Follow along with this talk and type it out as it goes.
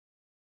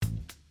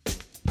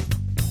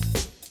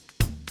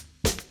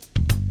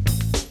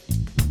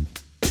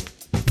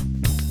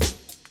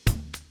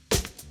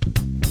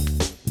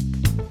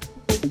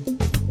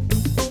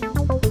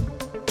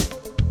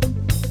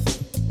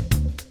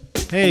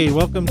Hey,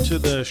 welcome to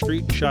the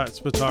Street Shots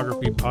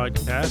Photography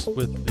Podcast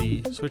with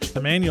the Switch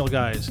to Manual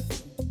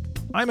guys.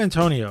 I'm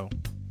Antonio.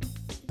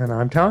 And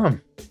I'm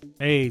Tom.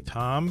 Hey,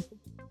 Tom.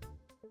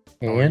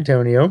 Hey,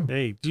 Antonio.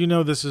 Hey, do you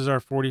know this is our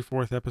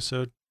 44th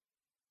episode?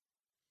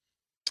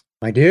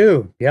 I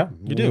do. Yeah.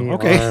 You do?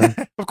 Okay.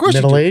 Of course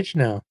you do. Middle-aged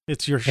now.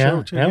 It's your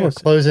show, too. Yeah, yes. We're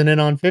closing in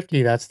on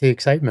 50. That's the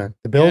excitement.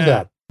 The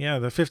build-up. Yeah,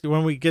 the 50.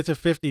 When we get to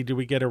 50, do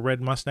we get a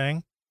red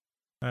Mustang?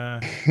 Or a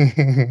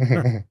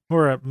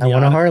Miata? I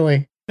want a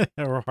Harley.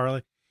 Or a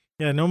Harley.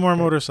 Yeah, no more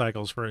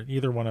motorcycles for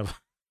either one of them.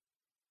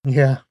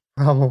 Yeah,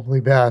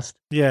 probably best.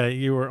 Yeah,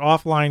 you were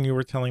offline. You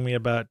were telling me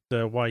about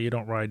why you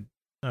don't ride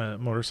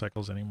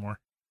motorcycles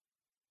anymore.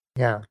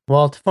 Yeah.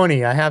 Well, it's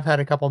funny. I have had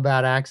a couple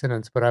bad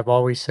accidents, but I've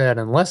always said,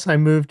 unless I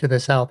move to the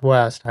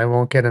Southwest, I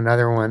won't get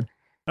another one.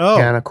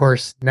 Oh. And of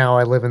course, now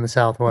I live in the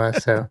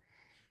Southwest, so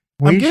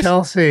we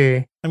shall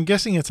see. I'm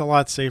guessing it's a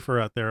lot safer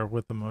out there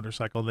with the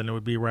motorcycle than it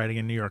would be riding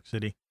in New York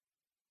City.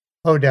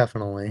 Oh,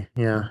 definitely.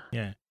 Yeah.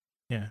 Yeah.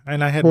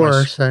 And I had of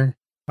course, I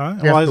Huh?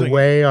 have to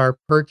weigh our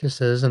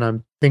purchases, and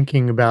I'm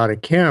thinking about a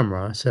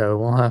camera, so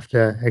we'll have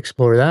to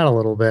explore that a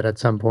little bit at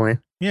some point.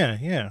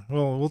 Yeah.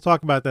 Well, we'll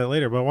talk about that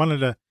later, but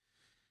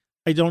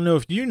I don't know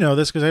if you know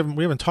this because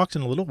we haven't talked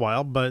in a little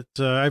while, but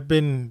I've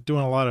been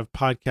doing a lot of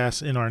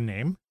podcasts in our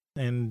name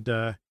and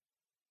thought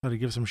to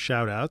give some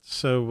shout outs.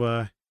 So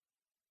I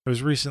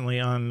was recently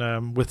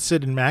on with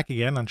Sid and Mac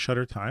again on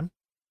Shutter Time.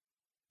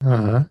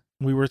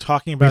 We were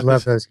talking about We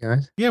love those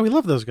guys. Yeah, we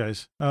love those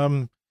guys.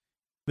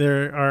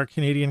 They're our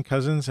Canadian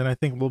cousins, and I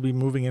think we'll be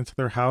moving into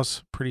their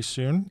house pretty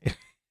soon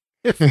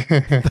if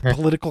the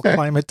political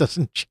climate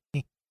doesn't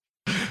change.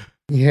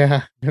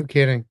 Yeah, no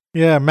kidding.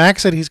 Yeah,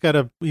 Max said he's got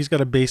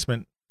a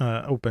basement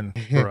open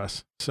for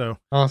us. So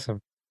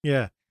awesome.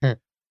 Yeah,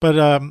 but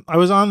I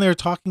was on there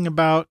talking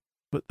about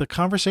the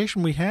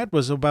conversation we had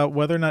was about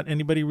whether or not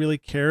anybody really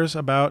cares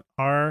about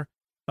our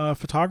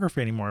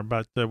photography anymore.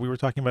 About we were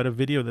talking about a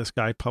video this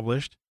guy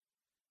published.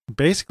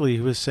 Basically,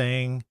 he was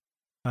saying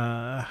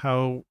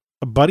how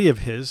a buddy of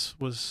his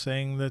was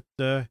saying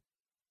that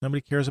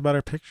nobody cares about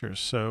our pictures.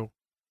 So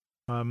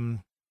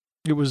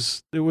it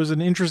was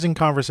an interesting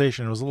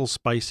conversation. It was a little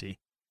spicy.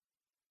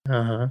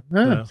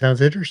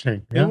 Sounds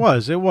interesting. Yeah. It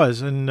was.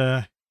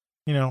 And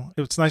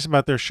what's nice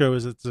about their show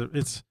is it's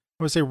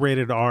I would say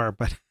rated R,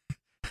 but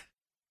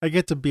I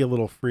get to be a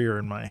little freer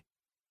in my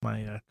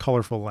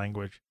colorful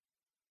language.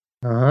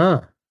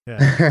 Yeah.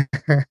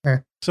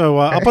 So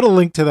I'll put a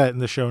link to that in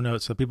the show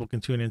notes so people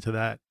can tune into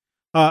that.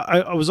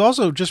 I was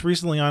also just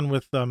recently on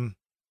with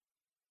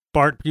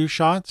Bart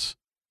Busschots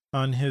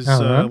on his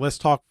Let's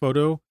Talk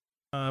Photo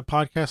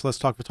podcast, Let's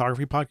Talk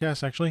Photography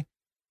podcast, actually.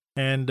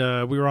 And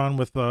we were on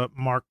with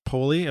Mark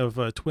Poley of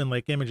Twin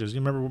Lake Images.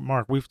 You remember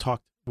Mark? We've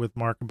talked with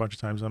Mark a bunch of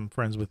times. I'm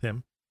friends with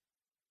him.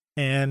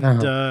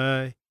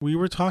 And we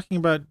were talking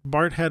about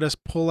Bart had us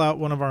pull out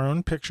one of our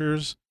own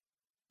pictures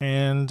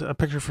and a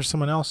picture for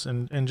someone else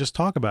and just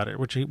talk about it,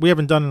 which we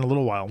haven't done in a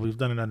little while. We've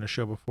done it on the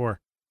show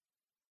before.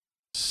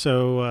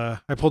 So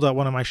I pulled out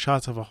one of my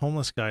shots of a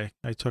homeless guy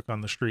I took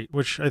on the street,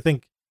 which I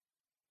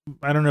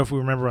don't know if we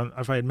remember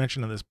if I had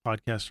mentioned on this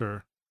podcast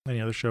or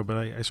any other show, but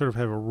I sort of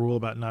have a rule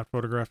about not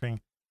photographing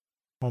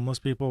homeless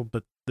people.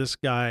 But this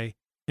guy,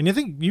 and I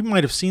think you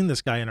might have seen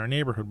this guy in our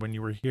neighborhood when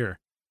you were here.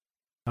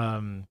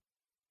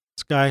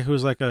 This guy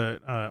who's like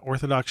a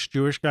Orthodox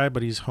Jewish guy,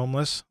 but he's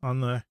homeless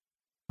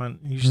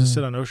he used to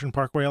sit on Ocean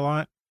Parkway a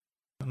lot.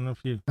 I don't know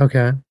if you...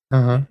 Okay.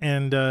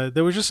 And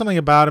there was just something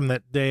about him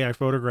that day I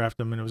photographed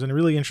him, and it was a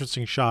really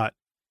interesting shot.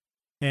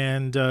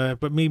 And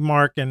but me,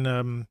 Mark,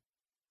 and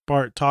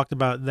Bart talked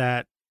about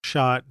that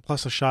shot,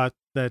 plus a shot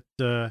that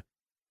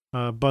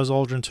Buzz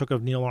Aldrin took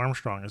of Neil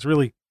Armstrong. It's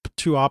really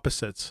two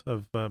opposites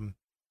of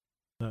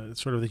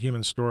sort of the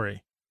human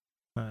story.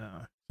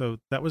 So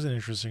that was an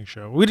interesting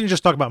show. We didn't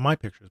just talk about my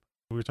pictures.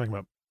 We were talking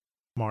about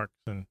Mark's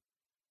and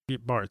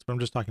Bart's, but I'm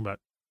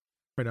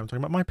talking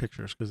about my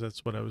pictures because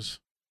that's what I was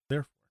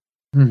there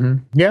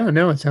for. Yeah,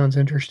 no, it sounds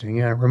interesting.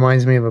 Yeah, it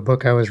reminds me of a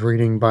book I was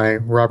reading by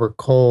Robert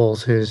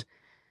Coles, who's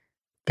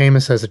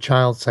famous as a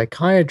child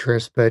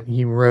psychiatrist, but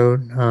he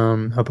wrote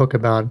a book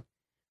about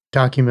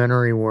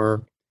documentary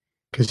work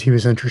because he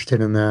was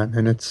interested in that,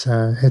 and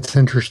it's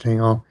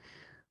interesting. I'll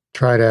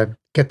try to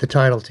get the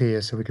title to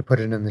you so we could put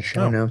it in the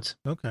show notes.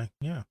 Okay,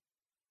 yeah,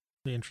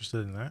 be interested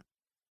in that.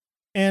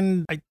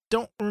 And I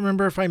don't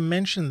remember if I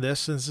mentioned this,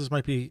 since this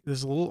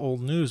is a little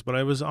old news, but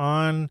I was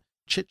on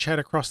Chit Chat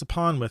Across the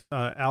Pond with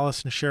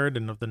Allison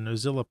Sheridan of the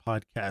Nozilla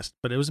podcast,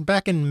 but it was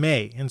back in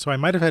May, and so I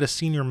might have had a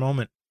senior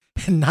moment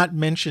and not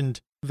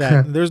mentioned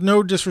that. There's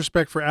no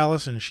disrespect for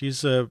Allison.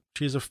 She's a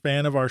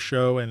fan of our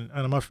show, and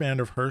I'm a fan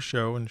of her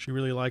show, and she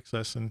really likes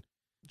us. And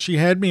she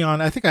had me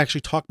on. I think I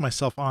actually talked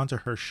myself onto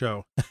her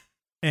show,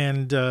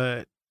 and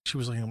she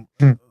was like,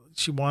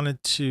 she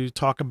wanted to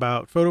talk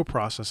about photo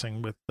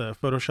processing with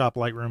Photoshop,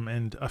 Lightroom,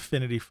 and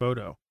Affinity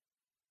Photo.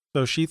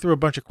 So she threw a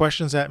bunch of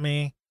questions at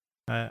me.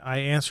 I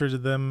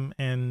answered them,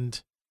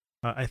 and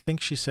I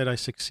think she said I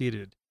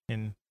succeeded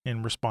in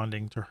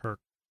responding to her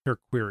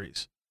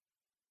queries.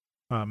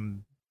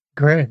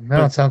 Great. No,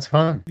 But it sounds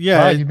fun.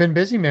 yeah, Wow, you've been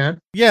busy, man.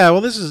 yeah.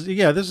 Well, this is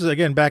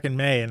again back in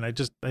May, and I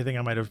think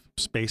I might have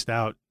spaced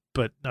out,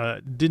 but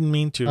didn't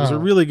mean to. It was a Oh,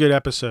 really good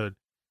episode.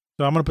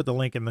 So I'm gonna put the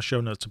link in the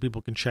show notes so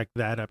people can check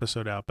that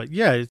episode out. But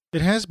yeah,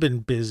 it has been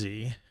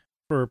busy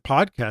for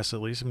podcasts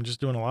at least. I'm just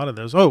doing a lot of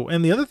those. Oh,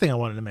 and the other thing I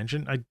wanted to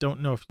mention, I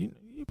don't know if you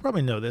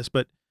probably know this,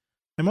 but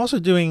I'm also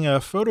doing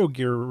photo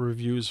gear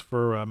reviews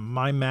for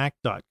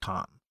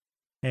mymac.com.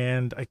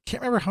 And I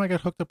can't remember how I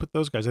got hooked up with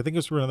those guys. I think it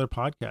was for another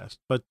podcast,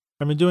 but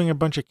I've been doing a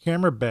bunch of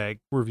camera bag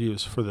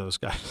reviews for those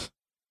guys.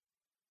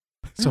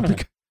 So huh.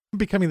 I'm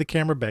becoming the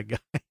camera bag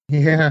guy.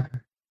 Yeah.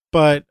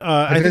 But It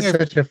I think is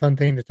such a fun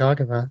thing to talk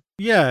about.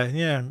 yeah.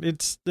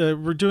 It's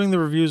we're doing the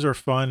reviews are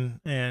fun,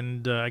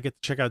 and I get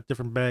to check out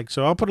different bags.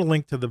 So I'll put a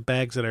link to the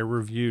bags that I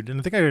reviewed, and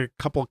I think I got a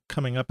couple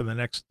coming up in the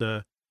next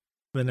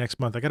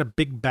month. I got a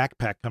big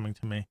backpack coming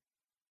to me.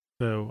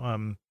 So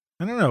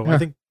I don't know. Huh.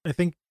 I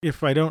think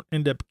if I don't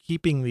end up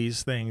keeping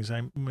these things,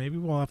 maybe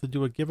we'll have to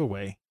do a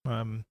giveaway.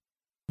 In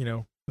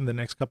the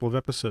next couple of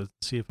episodes,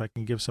 see if I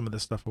can give some of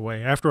this stuff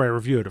away after I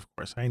review it. Of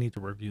course, I need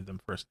to review them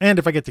first, and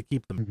if I get to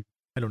keep them, Mhm.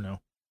 I don't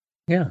know.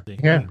 Yeah. See,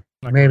 Yeah. I'm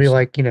not Maybe gonna.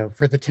 like,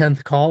 for the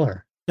 10th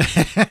caller.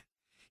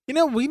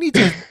 We need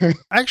to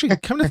actually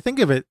come to think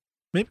of it.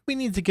 Maybe we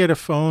need to get a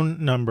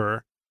phone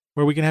number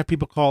where we can have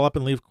people call up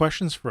and leave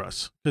questions for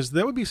us, because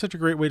that would be such a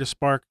great way to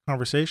spark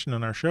conversation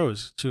on our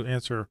shows to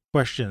answer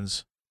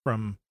questions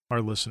from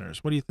our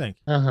listeners. What do you think?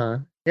 Uh-huh.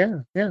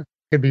 Yeah. Yeah.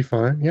 Could be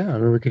fun. Yeah. I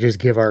mean, we could just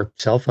give our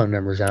cell phone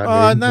numbers out,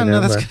 dude, No,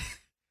 no, but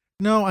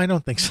no, I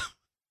don't think so.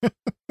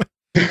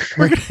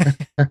 We're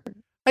gonna,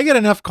 I get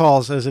enough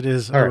calls as it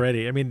is all right.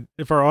 already. I mean,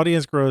 if our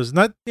audience grows,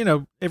 not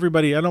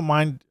everybody. I don't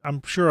mind.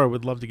 I'm sure I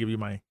would love to give you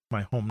my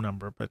home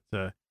number, but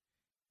I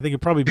think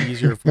it'd probably be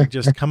easier if we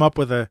just come up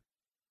with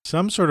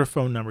some sort of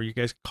phone number. You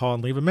guys can call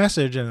and leave a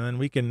message, and then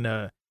we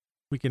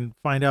can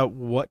find out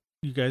what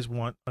you guys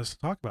want us to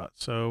talk about.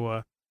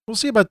 So we'll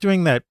see about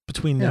doing that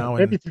between Yeah. now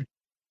and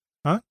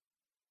huh?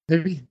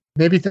 I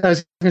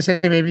was gonna say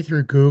maybe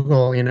through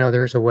Google,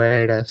 there's a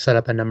way to set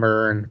up a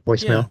number and Yeah.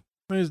 voicemail.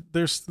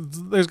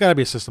 There's got to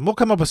be a system. We'll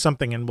come up with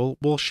something, and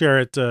we'll share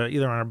it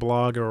either on our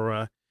blog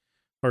or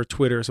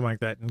Twitter or something like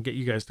that, and get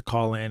you guys to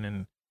call in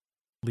and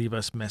leave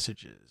us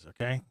messages.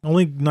 Okay,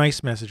 only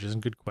nice messages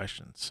and good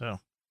questions. So,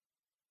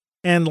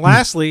 and Hmm.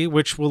 lastly,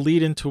 which will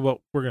lead into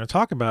what we're going to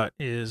talk about,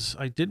 is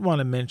I did want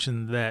to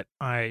mention that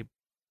I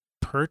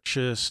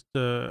purchased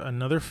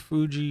another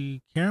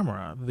Fuji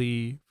camera,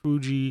 the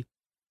Fuji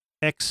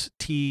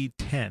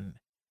X-T10.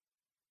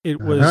 It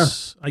Uh-huh.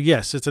 was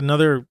yes, it's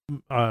another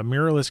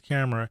mirrorless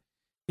camera.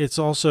 It's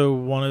also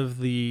one of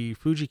the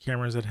Fuji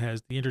cameras that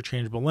has the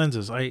interchangeable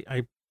lenses.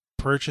 I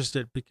purchased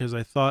it because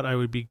I thought I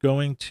would be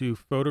going to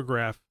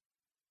photograph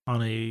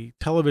on a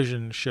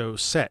television show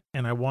set,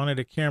 and I wanted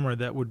a camera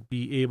that would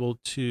be able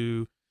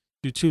to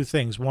do two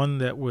things. One,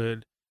 that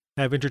would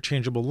have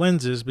interchangeable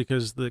lenses,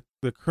 because the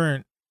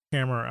current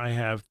camera I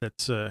have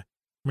that's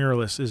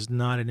mirrorless is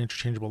not an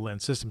interchangeable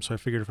lens system. So I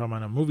figured if I'm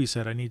on a movie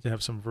set, I need to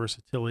have some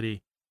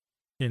versatility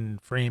in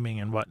framing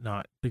and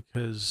whatnot,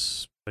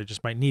 because I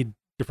just might need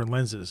different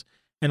lenses.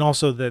 And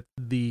also that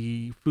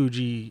the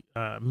Fuji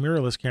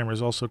mirrorless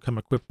cameras also come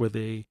equipped with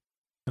an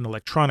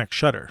electronic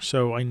shutter,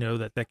 so I know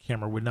that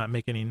camera would not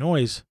make any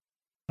noise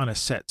on a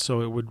set,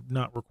 so it would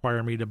not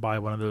require me to buy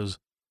one of those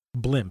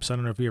blimps. I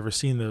don't know if you've ever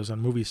seen those on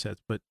movie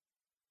sets, but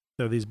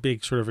they're these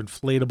big sort of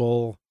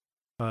inflatable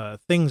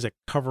things that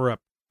cover up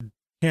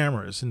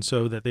cameras, and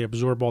so that they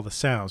absorb all the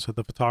sound, so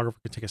the photographer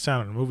can take a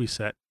sound on a movie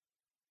set,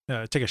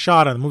 take a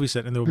shot on the movie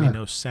set, and there would be Huh.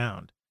 no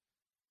sound.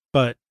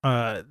 But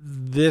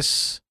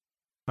this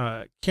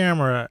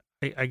camera,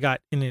 I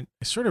got in it.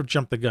 I sort of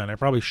jumped the gun. I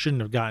probably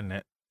shouldn't have gotten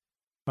it.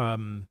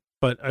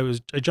 But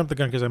I jumped the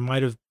gun because I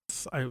might have.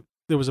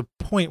 There was a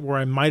point where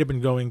I might have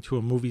been going to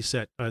a movie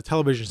set, a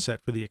television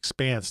set for The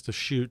Expanse to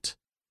shoot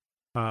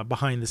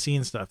behind the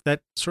scenes stuff.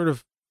 That sort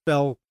of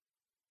fell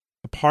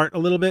apart a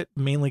little bit,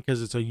 mainly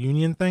because it's a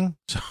union thing.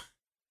 So,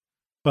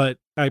 but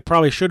I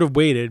probably should have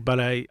waited, but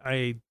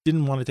I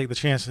didn't want to take the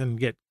chance and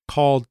get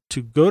called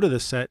to go to the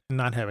set and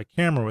not have a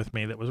camera with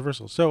me that was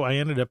versatile. So I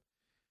ended up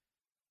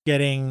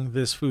getting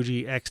this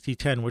Fuji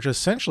X-T10, which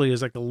essentially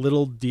is like a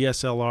little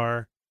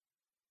DSLR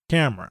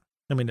camera.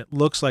 I mean, it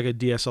looks like a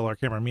DSLR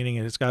camera, meaning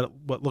it's got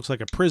what looks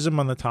like a prism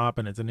on the top,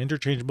 and it's an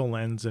interchangeable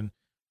lens, and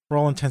for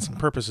all intents and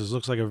purposes,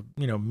 looks like a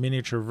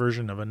miniature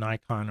version of a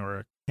Nikon or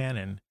a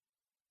Canon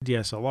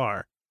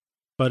DSLR,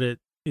 but it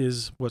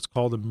is what's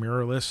called a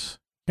mirrorless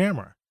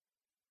camera.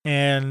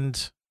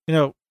 And I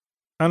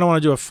don't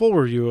want to do a full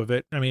review of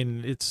it. I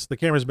mean, the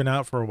camera's been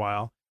out for a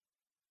while.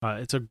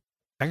 It's a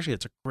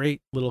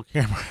great little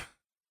camera.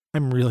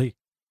 I'm really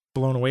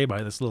blown away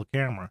by this little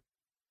camera,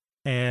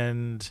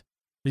 and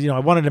I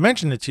wanted to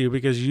mention it to you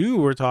because you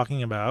were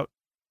talking about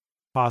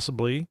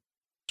possibly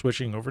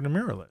switching over to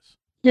mirrorless.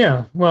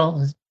 Yeah.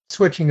 Well,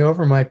 switching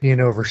over might be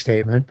an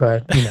overstatement,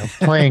 but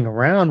playing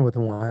around with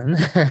one.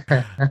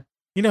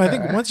 I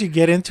think once you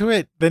get into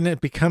it, then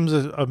it becomes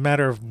a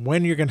matter of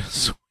when you're going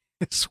to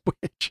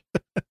switch.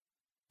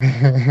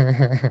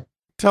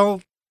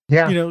 Tell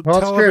Yeah. Well, it's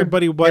tell true.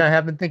 everybody Yeah, I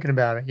have been thinking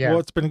about it. Yeah.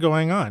 what's been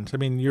going on. I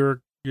mean,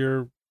 you're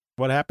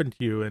what happened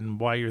to you and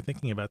why you're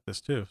thinking about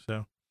this too.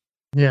 So,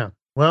 Yeah.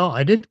 Well,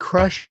 I did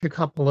crush a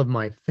couple of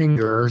my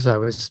fingers. I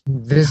was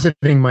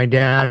visiting my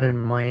dad in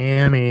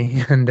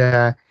Miami, and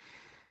I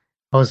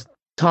was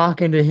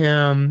talking to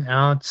him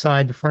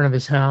outside the front of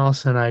his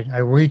house, and I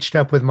reached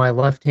up with my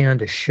left hand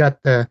to shut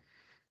the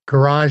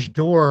garage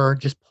door,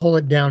 just pull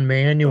it down oh,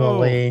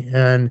 manually,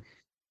 and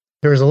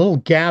there was a little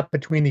gap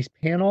between these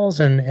panels,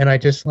 and I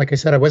just, like I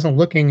said, I wasn't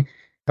looking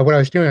at what I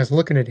was doing. I was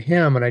looking at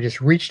him, and I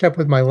just reached up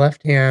with my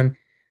left hand,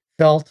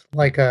 felt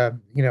like a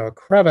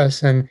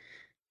crevice, and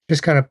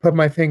just kind of put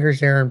my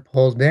fingers there and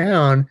pulled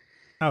down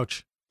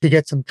ouch. to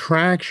get some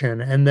traction.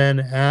 And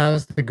then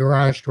as the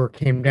garage door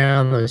came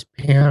down, those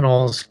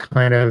panels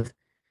kind of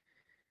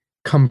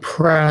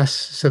compress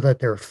so that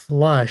they're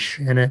flush,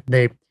 and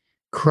they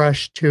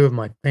crushed two of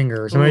my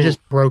fingers. And I Oh,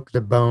 just broke the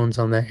bones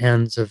on the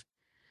ends of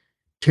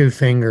two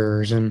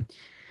fingers. And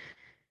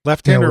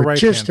left hand or we're right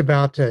just hand?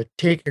 about to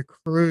take a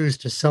cruise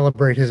to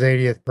celebrate his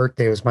 80th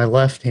birthday. It was my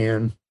left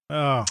hand.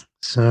 Oh,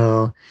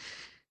 So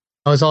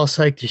I was all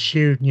psyched to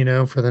shoot,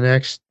 for the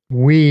next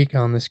week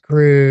on this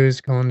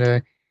cruise, going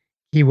to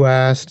Key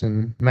West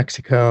and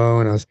Mexico.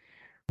 And I was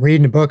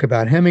reading a book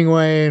about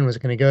Hemingway and was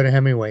going to go to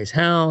Hemingway's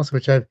house,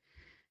 which I've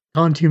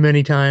gone to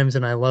many times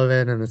and I love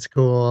it and it's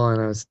cool. And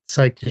I was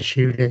psyched to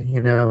shoot it,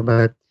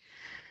 but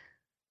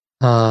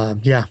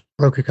yeah,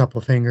 broke a couple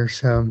of fingers.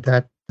 So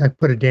that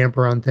put a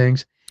damper on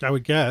things. I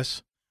would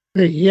guess.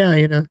 But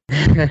yeah,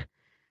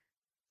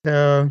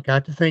 so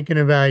got to thinking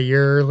about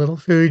your little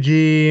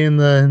Fuji and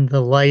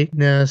the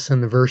lightness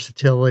and the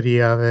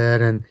versatility of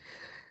it. And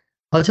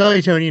I'll tell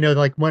you, Tony,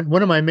 like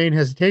one of my main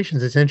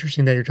hesitations, it's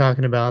interesting that you're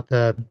talking about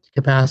the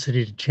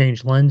capacity to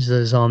change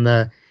lenses on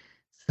the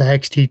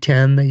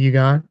XT10 that you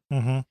got,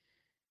 Mm-hmm.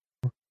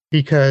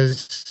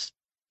 because,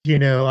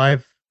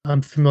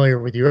 I'm familiar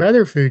with your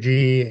other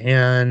Fuji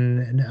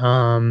and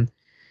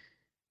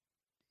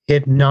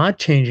it not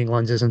changing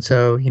lenses. And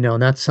so,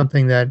 and that's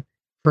something that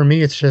for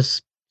me, it's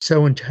just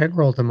so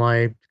integral to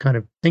my kind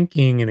of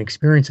thinking and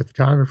experience of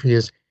photography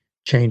is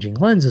changing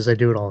lenses. I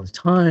do it all the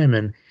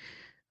time.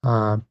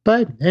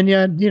 But and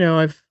yet,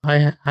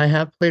 I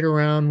have played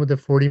around with a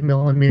 40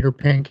 millimeter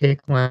pancake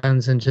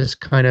lens and just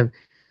kind of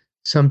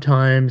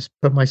sometimes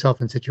put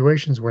myself in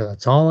situations where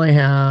that's all I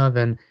have,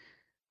 and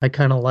I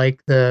kind of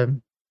like the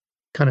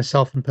kind of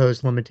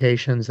self-imposed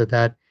limitations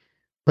that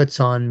puts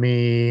on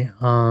me.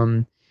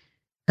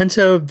 And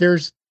so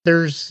there's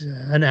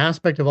an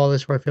aspect of all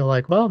this where I feel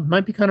like, well, it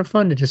might be kind of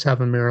fun to just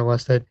have a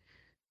mirrorless that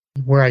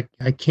where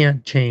I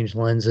can't change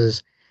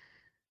lenses.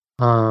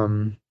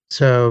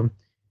 So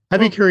I'd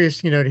be Well, curious,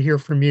 to hear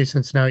from you,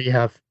 since now you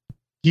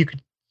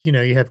could,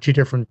 you have two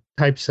different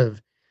types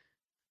of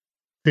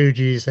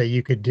Fujis that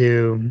you could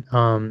do.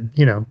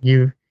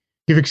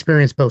 You've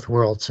experienced both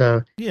worlds,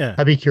 so yeah.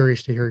 I'd be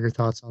curious to hear your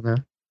thoughts on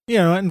that.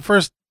 And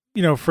first,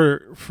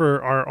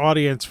 for our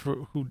audience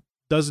who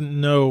doesn't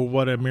know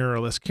what a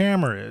mirrorless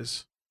camera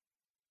is,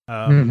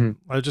 Hmm.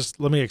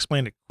 let me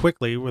explain it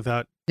quickly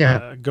without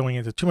Yeah. going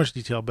into too much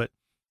detail. But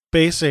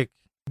basic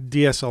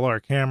DSLR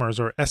cameras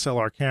or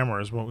SLR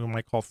cameras, what we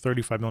might call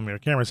 35 millimeter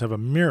cameras, have a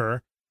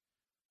mirror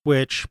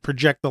which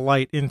project the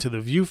light into the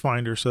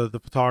viewfinder so that the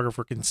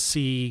photographer can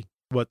see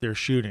what they're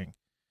shooting.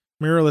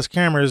 Mirrorless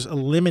cameras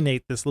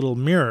eliminate this little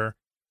mirror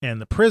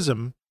and the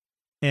prism,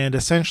 and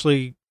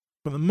essentially,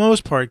 for the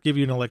most part, give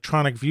you an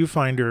electronic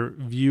viewfinder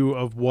view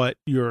of what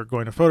you're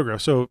going to photograph.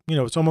 So,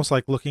 it's almost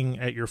like looking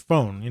at your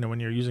phone. When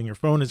you're using your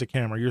phone as a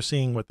camera, you're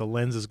seeing what the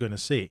lens is going to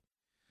see.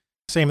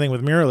 Same thing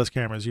with mirrorless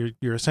cameras.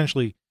 You're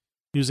essentially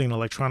using an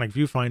electronic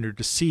viewfinder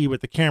to see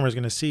what the camera is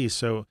going to see.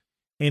 So,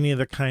 any of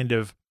the kind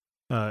of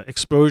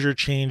exposure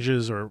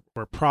changes or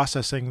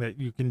processing that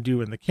you can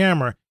do in the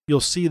camera, you'll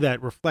see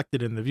that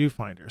reflected in the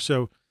viewfinder.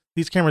 So,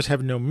 these cameras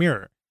have no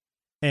mirror,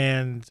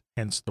 and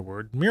hence the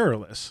word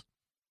mirrorless.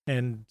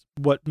 And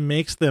what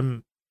makes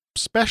them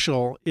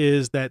special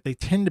is that they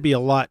tend to be a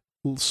lot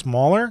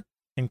smaller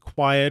and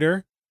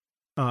quieter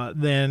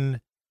than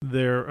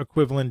their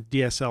equivalent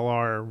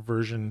DSLR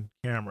version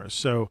cameras.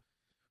 So,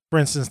 for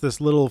instance,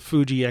 this little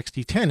Fuji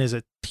X-T10 is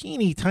a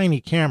teeny tiny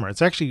camera.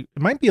 It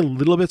might be a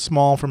little bit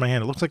small for my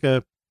hand. It looks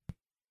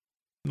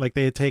like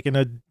they had taken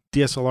a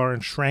DSLR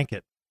and shrank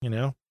it,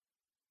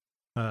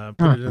 Uh-huh.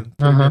 put it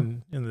Uh-huh.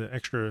 in the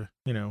extra,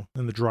 in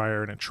the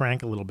dryer, and it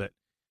shrank a little bit.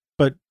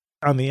 But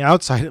on the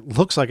outside, it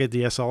looks like a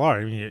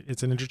DSLR. I mean,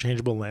 it's an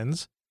interchangeable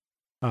lens.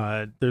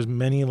 There's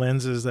many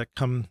lenses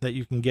that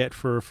you can get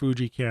for a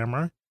Fuji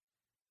camera.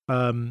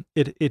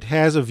 It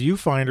has a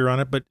viewfinder on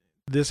it, but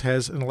this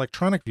has an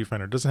electronic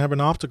viewfinder. It doesn't have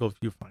an optical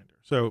viewfinder,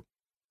 so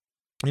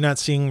you're not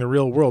seeing the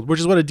real world, which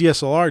is what a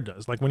DSLR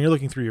does. Like when you're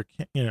looking through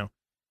your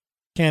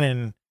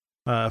Canon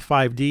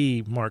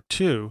 5D Mark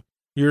II,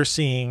 you're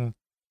seeing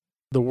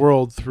the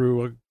world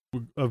through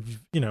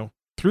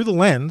through the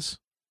lens,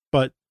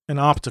 but an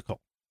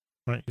optical,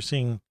 right? You're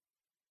seeing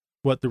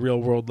what the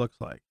real world looks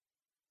like.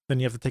 Then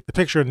you have to take the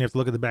picture and you have to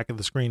look at the back of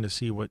the screen to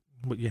see what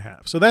you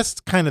have. So that's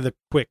kind of the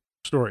quick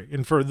story.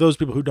 And for those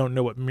people who don't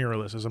know what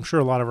mirrorless is, I'm sure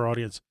a lot of our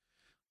audience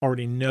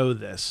already know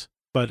this,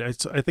 but I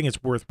think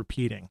it's worth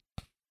repeating.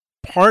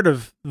 Part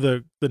of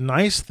the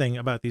nice thing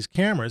about these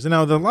cameras, and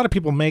now a lot of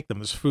people make them.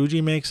 There's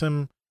Fuji makes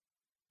them,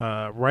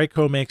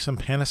 Ricoh makes them,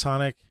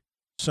 Panasonic,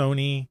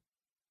 Sony,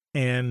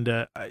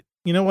 and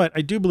you know what?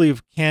 I do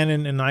believe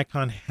Canon and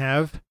Nikon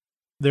have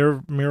their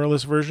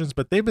mirrorless versions,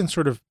 but they've been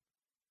sort of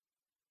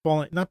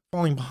not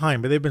falling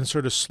behind, but they've been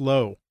sort of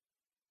slow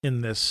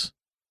in this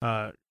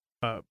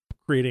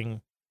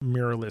creating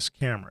mirrorless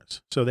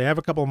cameras. So they have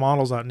a couple of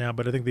models out now,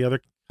 but I think the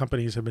other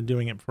companies have been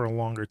doing it for a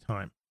longer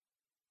time.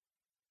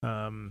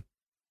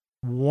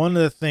 One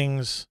of the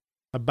things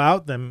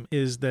about them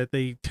is that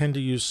they tend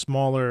to use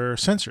smaller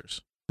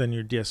sensors than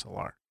your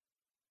DSLR.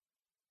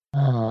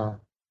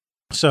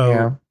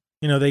 So,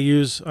 they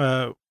use,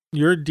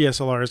 your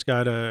DSLR's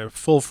got a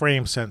full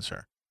frame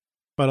sensor,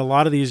 but a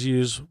lot of these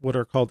use what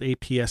are called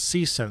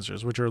APS-C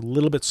sensors, which are a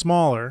little bit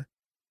smaller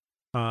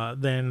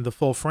than the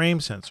full frame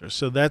sensors.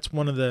 So that's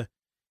one of the,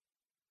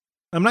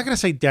 I'm not going to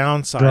say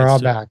downsides.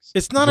 Drawbacks.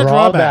 It's not a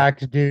drawback,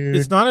 dude.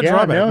 It's not a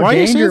drawback. No, why are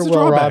you saying it's a Will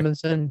drawback?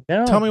 Robinson.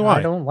 No, tell me why.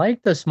 I don't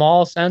like the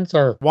small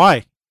sensor.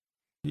 Why?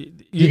 You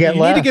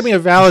need to give me a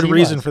valid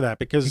reason for that,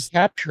 because you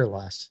capture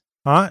less.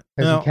 Huh?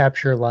 Because you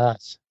capture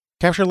less.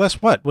 Capture less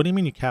what? What do you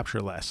mean you capture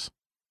less?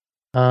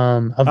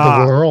 Of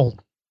the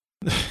world.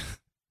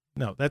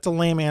 No, that's a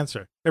lame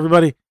answer.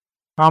 Everybody,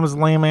 Tom's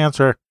lame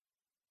answer.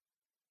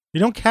 You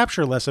don't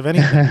capture less of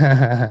anything.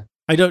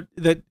 I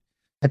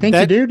think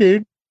you do,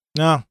 dude.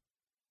 No,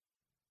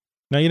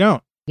 you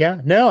don't. Yeah,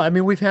 no. I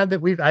mean,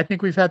 I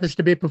think we've had this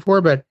debate before,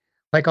 but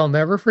like, I'll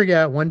never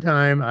forget one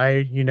time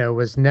I,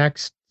 was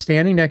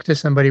standing next to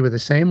somebody with the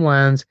same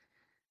lens,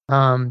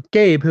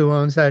 Gabe, who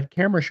owns that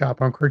camera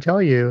shop on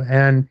Cortelyou,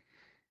 and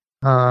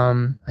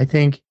I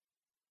think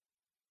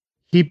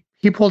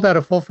he pulled out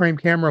a full frame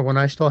camera when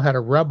I still had a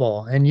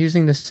Rebel, and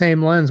using the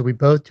same lens, we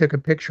both took a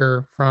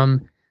picture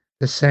from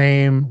the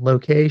same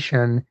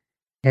location,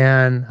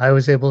 and I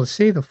was able to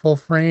see the full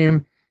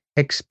frame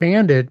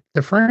expanded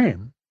the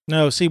frame.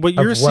 No, see what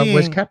you're seeing.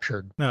 What was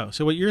captured. No,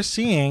 so what you're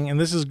seeing, and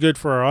this is good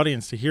for our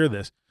audience to hear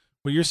this.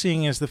 What you're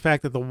seeing is the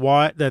fact that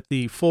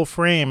the full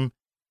frame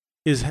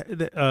is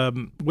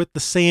with the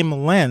same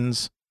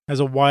lens has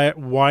a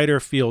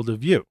wider field of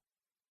view.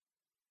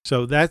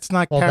 So that's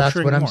not capturing. That's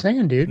what more. I'm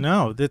saying, dude.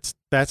 No, that's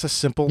a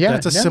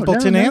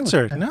simpleton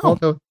answer.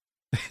 No,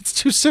 it's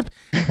too simple.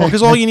 Well,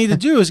 because all you need to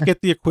do is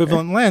get the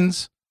equivalent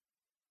lens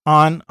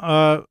on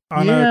a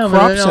crop sensor.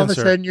 All of a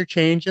sudden you're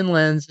changing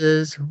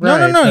lenses.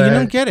 No, you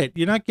don't get it.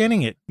 You're not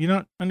getting it. You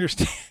don't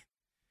understand.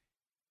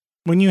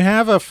 When you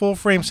have a full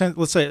frame sensor,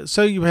 let's say,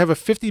 so you have a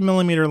 50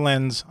 millimeter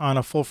lens on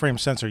a full frame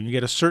sensor, you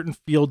get a certain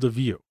field of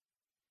view.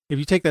 If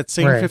you take that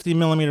same 50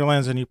 millimeter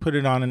lens and you put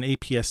it on an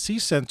APS-C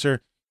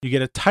sensor, you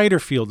get a tighter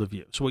field of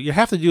view. So what you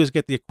have to do is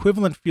get the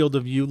equivalent field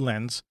of view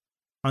lens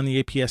on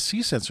the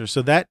APS-C sensor.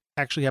 So that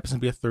actually happens to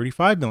be a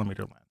 35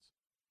 millimeter lens.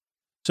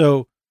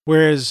 So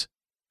whereas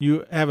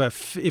you have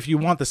if you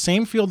want the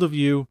same field of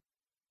view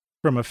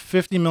from a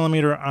 50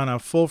 millimeter on a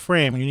full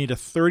frame, you need a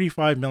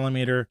 35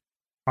 millimeter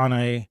on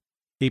a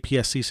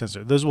APS-C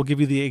sensor. Those will give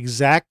you the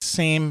exact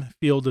same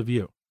field of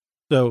view.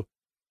 So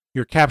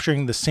you're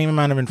capturing the same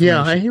amount of information.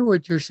 Yeah, I hear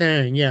what you're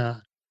saying.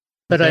 Yeah.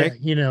 But okay?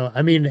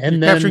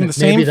 And then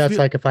maybe that's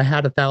like if I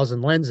had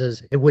 1,000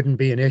 lenses, it wouldn't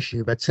be an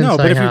issue. But since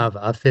I have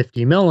a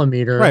 50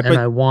 millimeter and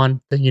I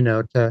want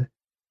to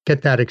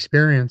get that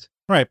experience.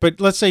 Right, but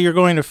let's say you're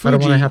going to Fuji. I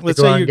don't want to have to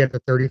go out and get the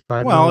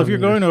 35 Well, if you're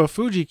going to a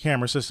Fuji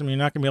camera system, you're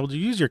not going to be able to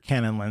use your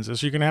Canon lenses.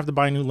 So you're going to have to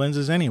buy new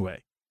lenses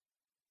anyway.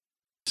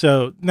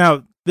 So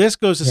now this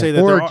goes to say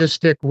that or just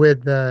stick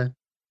with the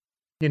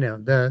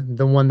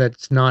one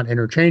that's not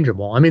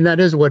interchangeable. I mean, that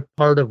is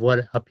part of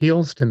what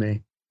appeals to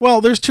me. Well,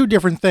 there's two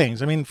different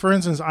things. I mean, for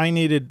instance, I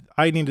needed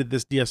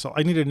this DSLR.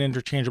 I needed an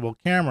interchangeable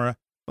camera,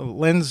 a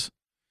lens,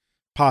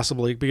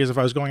 possibly, because if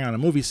I was going on a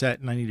movie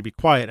set and I need to be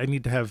quiet, I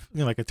need to have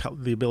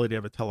the ability to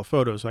have a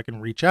telephoto so I can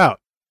reach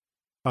out.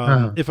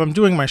 If I'm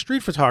doing my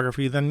street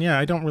photography, then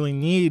I don't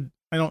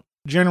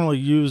generally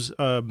use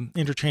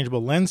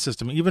interchangeable lens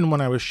system. Even when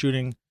I was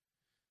shooting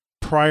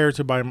prior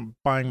to buying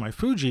my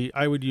Fuji,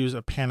 I would use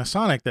a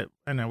Panasonic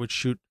and I would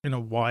shoot in a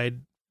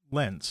wide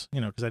lens,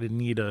 because I didn't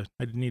need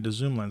a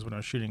zoom lens when I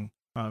was shooting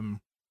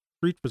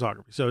street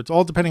photography. So it's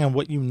all depending on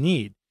what you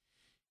need.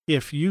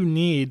 If you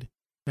need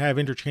to have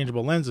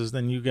interchangeable lenses,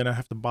 then you're gonna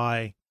have to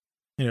buy,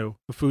 a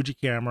Fuji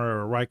camera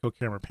or a Ricoh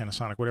camera,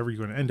 Panasonic, whatever you're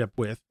going to end up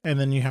with, and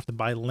then you have to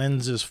buy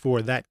lenses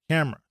for that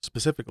camera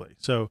specifically.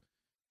 So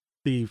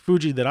the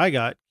Fuji that I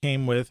got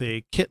came with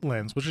a kit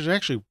lens, which is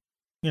actually,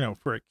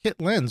 for a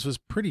kit lens was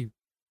pretty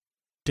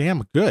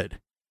damn good.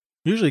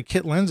 Usually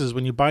kit lenses,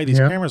 when you buy these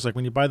cameras, like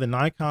when you buy the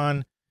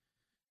Nikon,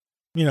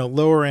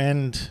 lower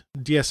end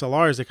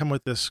DSLRs, they come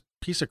with this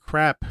piece of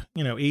crap,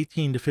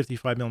 18 to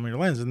 55 millimeter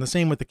lens. And the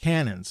same with the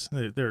Canons.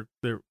 Because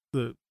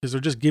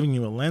they're just giving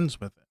you a lens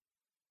with it.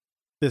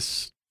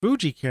 This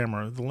Fuji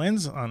camera, the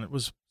lens on it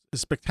is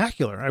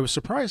spectacular. I was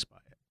surprised by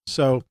it.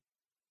 So,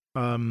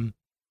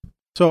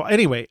 So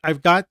anyway,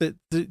 I've got I'm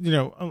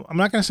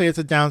not going to say it's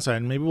a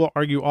downside. Maybe we'll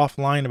argue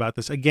offline about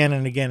this again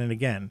and again and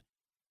again.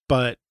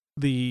 But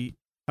the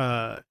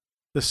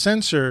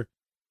sensor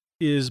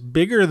is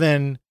bigger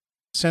than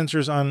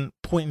sensors on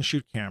point and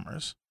shoot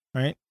cameras,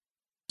 right?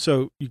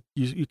 So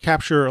you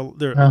capture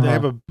they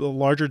have a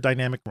larger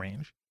dynamic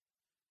range,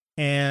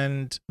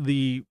 and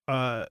the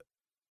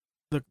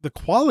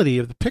quality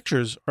of the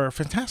pictures are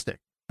fantastic.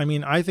 I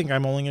mean, I think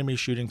I'm only going to be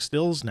shooting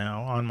stills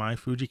now on my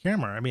Fuji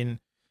camera. I mean,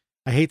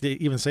 I hate to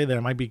even say that I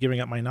might be giving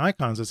up my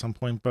Nikons at some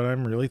point, but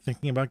I'm really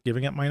thinking about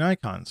giving up my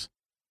Nikons,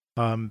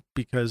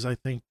 because I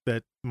think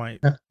that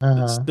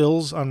the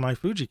stills on my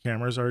Fuji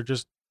cameras are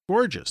just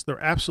gorgeous.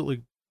 They're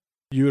absolutely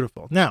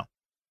beautiful. Now,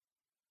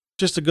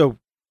 just to go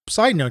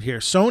side note here,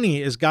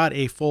 Sony has got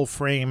a full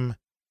frame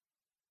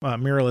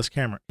mirrorless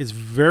camera. It's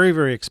very,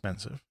 very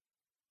expensive,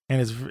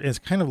 and it's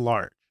kind of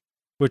large,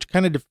 which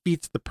kind of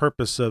defeats the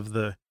purpose of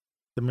the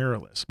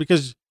mirrorless.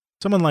 Because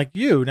someone like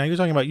you, now you're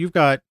talking about you've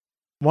got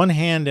one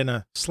hand in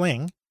a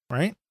sling,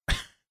 right?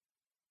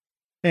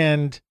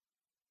 And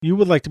you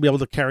would like to be able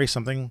to carry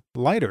something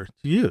lighter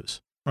to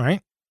use,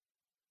 right?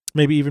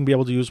 Maybe even be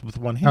able to use with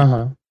one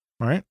hand,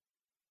 right?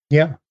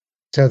 Yeah.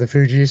 So the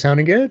Fuji is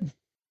sounding good.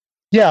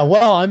 Yeah.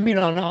 Well, I mean,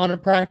 on a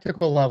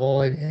practical level,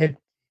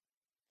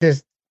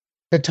 the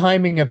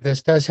timing of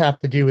this does have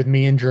to do with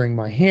me injuring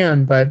my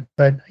hand, but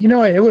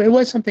it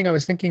was something I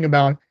was thinking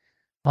about.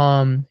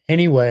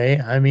 Anyway,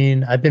 I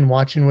mean, I've been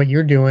watching what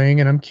you're doing,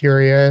 and I'm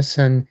curious.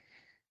 And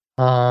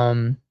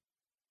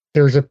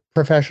there's a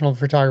professional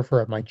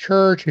photographer at my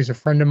church who's a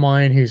friend of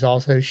mine who's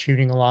also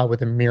shooting a lot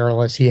with a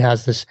mirrorless. He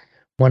has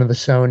one of the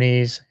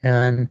Sonys,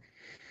 and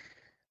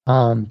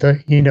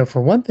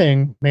for one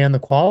thing, man, the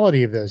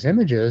quality of those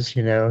images,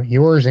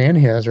 yours and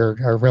his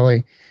are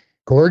really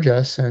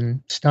gorgeous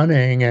and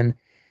stunning. And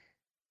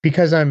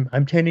because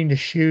I'm tending to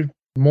shoot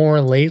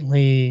more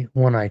lately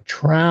when I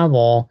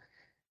travel,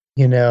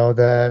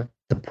 the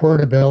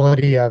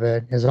portability of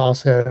it is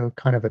also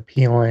kind of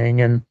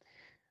appealing. And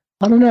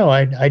I don't know,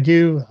 I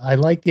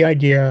like the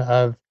idea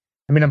of,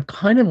 I mean, I'm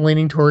kind of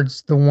leaning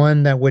towards the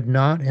one that would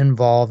not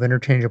involve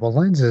interchangeable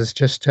lenses,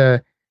 just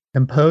to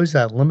impose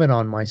that limit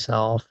on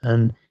myself,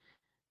 and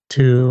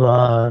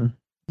to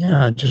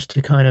just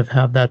to kind of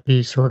have that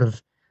be sort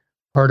of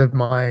part of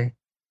my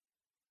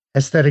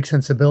aesthetic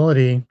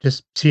sensibility.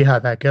 Just see how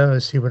that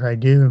goes, see what I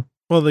do.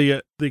 Well,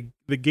 the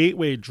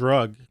gateway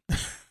drug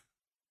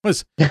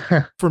was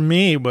for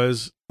me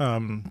was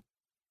one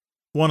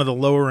of the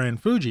lower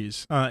end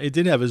Fujis. It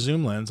did have a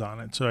zoom lens on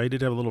it, so I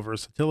did have a little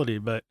versatility,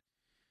 but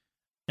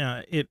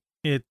it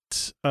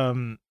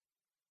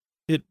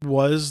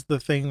was the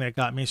thing that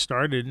got me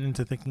started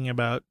into thinking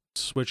about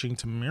switching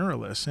to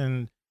mirrorless.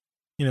 And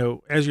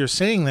as you're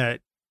saying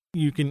that,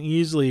 you can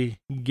easily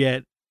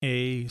get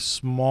a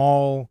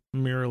small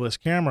mirrorless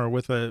camera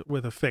with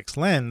a fixed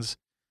lens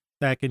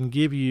that can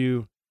give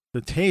you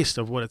the taste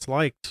of what it's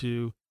like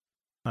to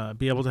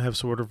be able to have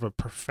sort of a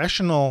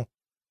professional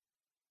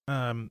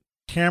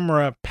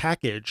camera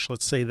package,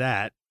 let's say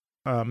that,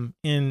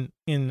 in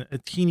a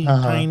teeny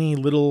tiny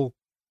little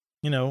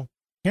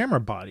camera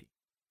body.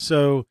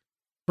 So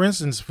for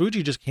instance,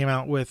 Fuji just came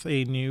out with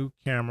a new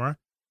camera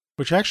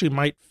which actually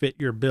might fit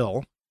your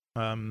bill,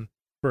 for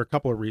a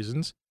couple of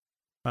reasons.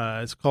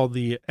 It's called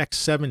the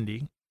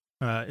X70.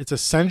 It's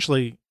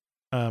essentially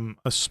a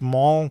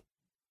small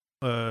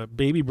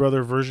baby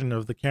brother version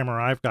of the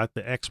camera I've got,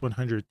 the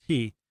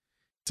X100T.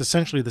 It's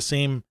essentially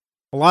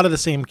a lot of the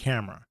same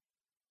camera.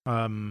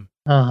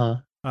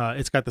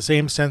 It's got the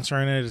same sensor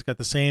in it. It's got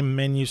the same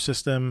menu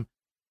system.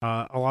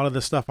 A lot of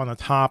the stuff on the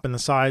top and the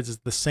sides is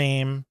the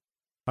same.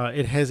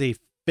 It has a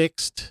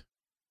fixed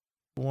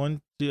what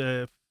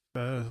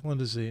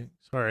is it?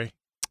 Sorry.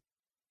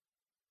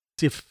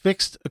 It's a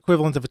fixed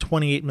equivalent of a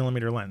 28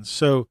 millimeter lens.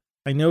 So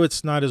I know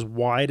it's not as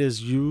wide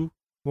as you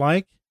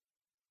like,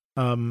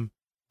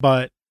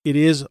 but it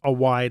is a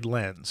wide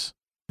lens.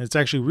 It's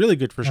actually really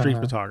good for street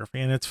photography,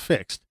 and it's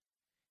fixed.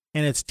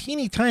 And it's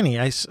teeny tiny.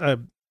 A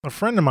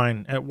friend of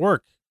mine at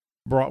work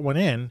brought one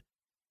in,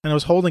 and I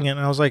was holding it, and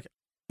I was like,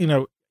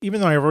 even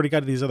though I've already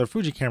got these other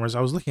Fuji cameras,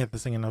 I was looking at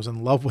this thing and I was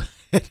in love with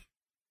it.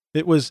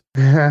 It was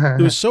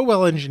so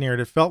well engineered.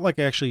 It felt like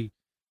actually,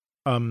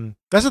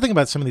 that's the thing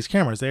about some of these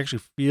cameras. They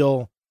actually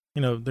feel,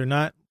 they're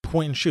not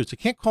point and shoots. You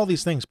can't call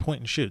these things point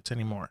and shoots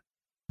anymore.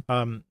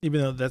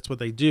 Even though that's what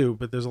they do,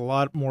 but there's a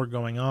lot more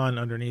going on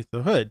underneath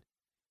the hood.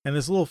 And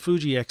this little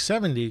Fuji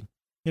X70,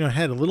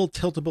 had a little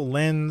tiltable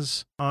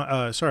lens,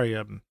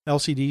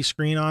 LCD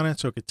screen on it,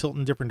 so it could tilt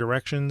in different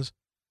directions.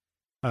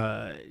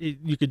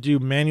 You could do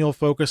manual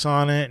focus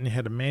on it, and it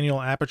had a manual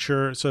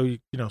aperture. So you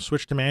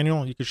switch to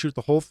manual. You could shoot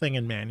the whole thing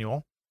in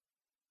manual,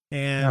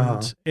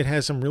 and it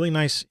has some really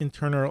nice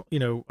internal,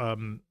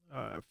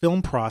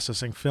 film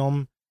processing,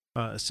 film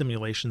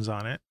simulations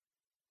on it,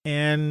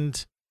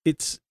 and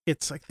it's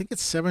I think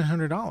it's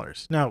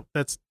 $700. Now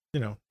that's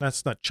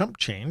not chump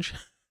change,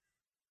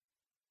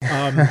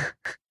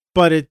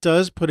 but it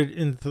does put it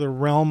into the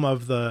realm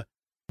of the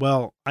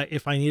well,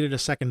 if I needed a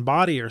second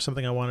body or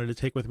something I wanted to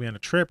take with me on a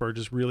trip, or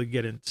just really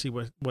get in, see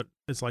what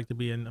it's like to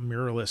be in a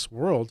mirrorless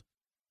world,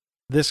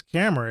 this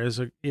camera is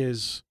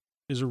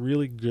a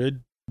really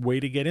good way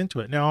to get into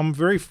it. Now, I'm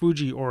very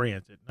Fuji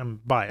oriented.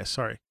 I'm biased,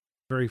 sorry,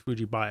 very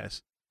Fuji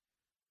biased.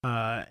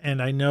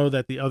 And I know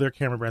that the other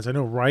camera brands, I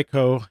know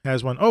Ryko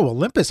has one. Oh,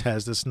 Olympus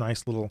has this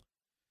nice little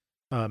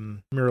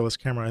mirrorless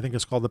camera. I think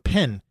it's called the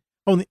Pen.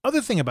 Oh, and the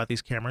other thing about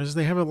these cameras is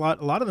they have a lot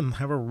of them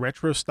have a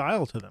retro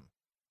style to them.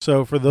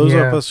 So for those of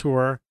Yeah. us who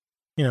are,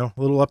 a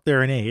little up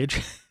there in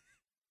age,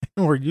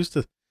 and we're used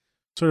to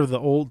sort of the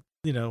old,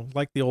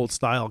 like the old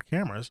style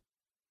cameras,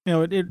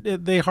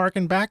 they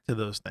harken back to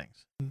those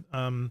things.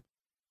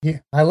 Yeah.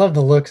 I love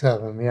the looks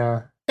of them.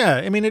 Yeah. Yeah,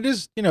 I mean, it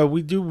is,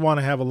 we do want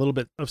to have a little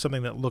bit of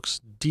something that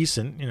looks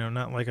decent,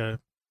 not like a,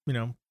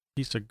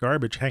 piece of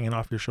garbage hanging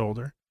off your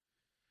shoulder.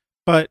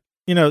 But,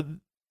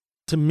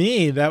 to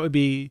me, that would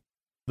be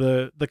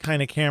the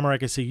kind of camera I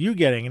could see you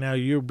getting. Now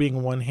you're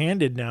being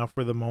one-handed now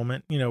for the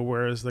moment,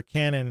 whereas the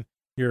Canon,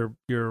 your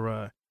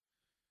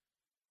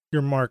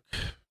Mark,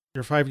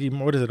 your 5D,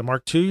 what is it, a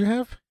Mark II you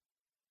have?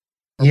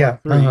 Or Yeah.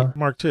 Mark III?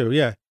 Mark II,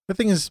 yeah. The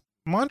thing is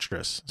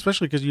monstrous,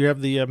 especially because you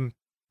have the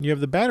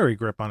battery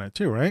grip on it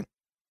too, right?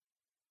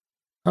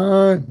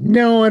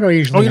 No, I don't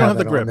usually You don't have have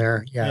the it on grip.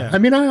 there. Yeah. Yeah. I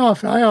mean, I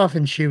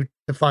often shoot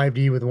the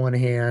 5D with one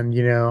hand,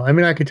 I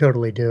mean, I could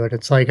totally do it.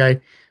 It's like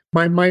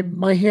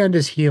my hand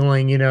is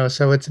healing,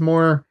 so it's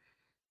more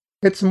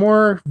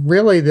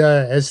really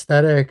the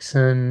aesthetics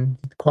and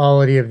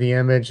quality of the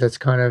image that's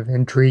kind of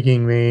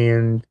intriguing me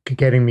and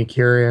getting me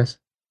curious.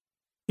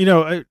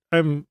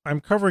 I'm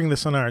covering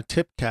this on our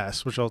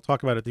tipcast, which I'll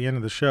talk about at the end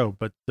of the show.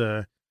 But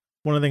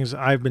one of the things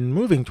I've been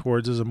moving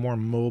towards is a more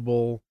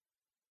mobile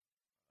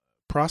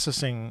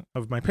processing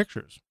of my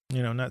pictures.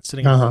 Not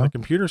sitting in front of Uh-huh. the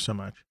computer so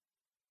much.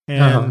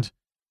 Uh-huh.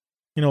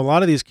 And a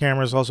lot of these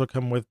cameras also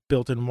come with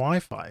built-in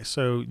Wi-Fi,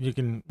 so you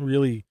can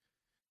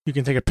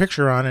take a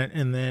picture on it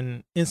and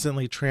then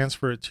instantly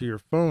transfer it to your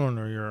phone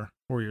or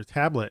your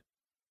tablet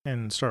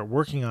and start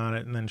working on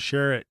it, and then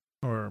share it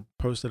or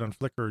post it on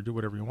Flickr or do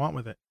whatever you want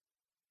with it,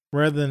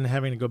 rather than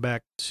having to go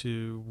back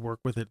to work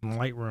with it in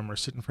Lightroom or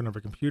sit in front of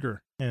a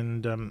computer.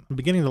 And I'm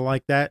beginning to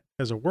like that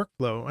as a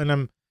workflow, and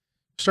I'm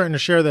starting to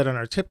share that on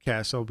our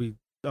tipcast.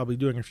 I'll be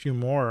doing a few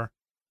more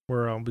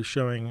where I'll be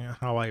showing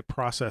how I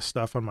process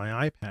stuff on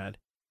my iPad.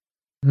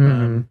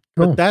 Mm-hmm.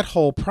 But Cool. that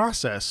whole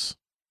process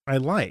I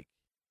like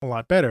a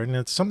lot better, and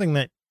it's something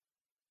that,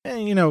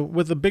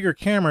 with the bigger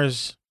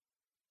cameras,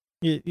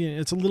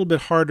 it's a little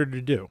bit harder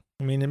to do.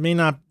 I mean, it may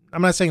not.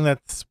 I'm not saying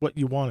that's what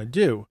you want to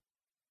do,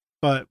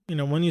 but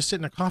when you sit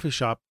in a coffee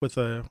shop with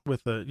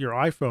your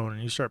iPhone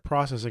and you start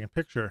processing a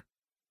picture,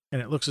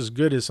 and it looks as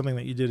good as something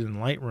that you did in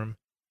Lightroom,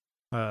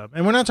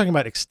 and we're not talking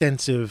about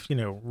extensive,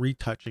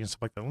 retouching and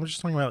stuff like that. We're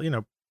just talking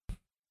about,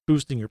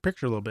 boosting your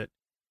picture a little bit.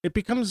 It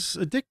becomes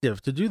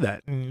addictive to do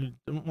that, and you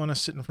don't want to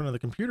sit in front of the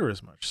computer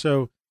as much.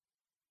 So,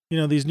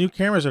 these new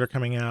cameras that are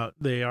coming out,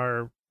 they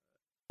are,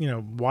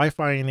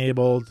 Wi-Fi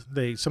enabled.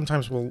 They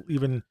sometimes will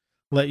even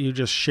let you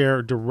just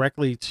share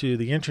directly to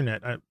the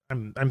internet.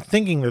 I'm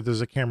thinking that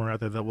there's a camera out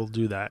there that will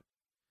do that.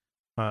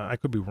 I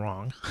could be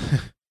wrong,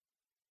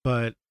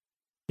 but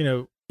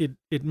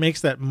it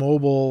makes that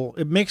mobile.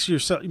 It makes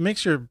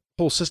your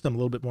whole system a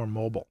little bit more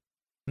mobile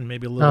and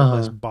maybe a little bit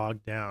less Uh-huh.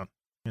 bogged down.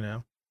 You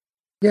know.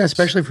 Yeah,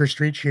 especially for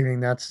street shooting,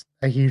 that's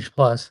a huge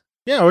plus.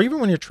 Yeah, or even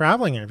when you're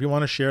traveling, and if you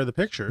want to share the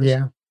pictures,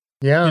 Yeah.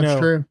 Yeah, you it's know,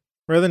 true.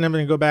 rather than having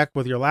to go back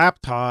with your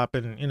laptop,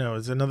 and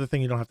it's another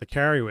thing you don't have to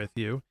carry with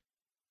you.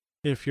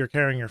 If you're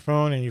carrying your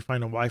phone and you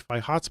find a Wi-Fi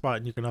hotspot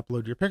and you can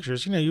upload your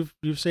pictures, you've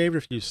saved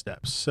a few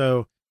steps.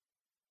 So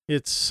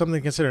it's something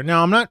to consider.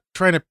 Now, I'm not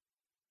trying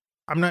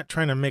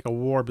to make a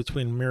war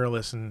between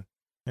mirrorless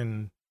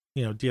and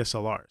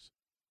DSLRs.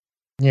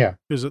 Yeah.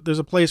 There's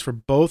a place for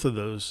both of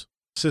those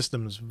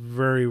systems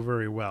very,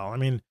 very well. I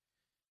mean,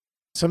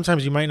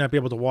 sometimes you might not be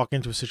able to walk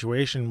into a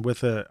situation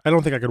with I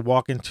don't think I could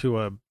walk into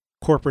a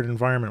corporate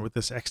environment with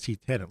this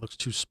XT10. It looks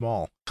too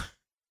small.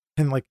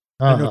 And I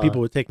know Uh-huh. people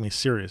would take me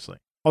seriously.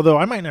 Although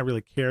I might not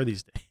really care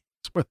these days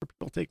whether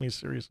people take me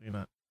seriously or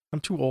not. I'm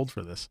too old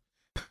for this.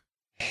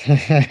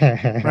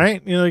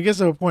 Right? It gets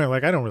to a point I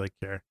don't really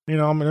care. I'm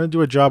going to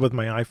do a job with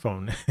my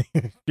iPhone.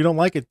 If you don't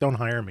like it, don't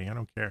hire me. I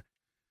don't care.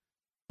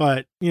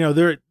 But,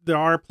 there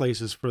are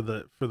places for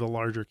the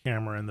larger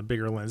camera and the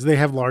bigger lens. They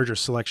have larger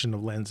selection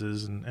of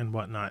lenses and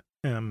whatnot.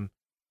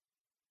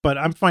 But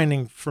I'm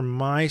finding for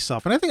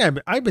myself, and I think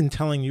I've been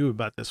telling you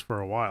about this for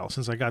a while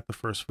since I got the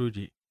first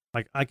Fuji.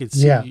 I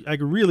Yeah.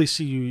 could really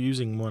see you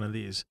using one of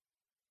these.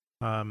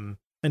 And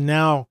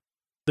now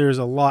there's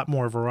a lot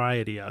more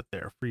variety out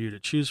there for you to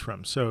choose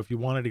from. So if you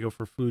wanted to go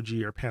for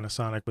Fuji or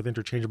Panasonic with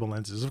interchangeable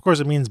lenses, of course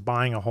it means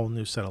buying a whole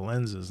new set of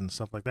lenses and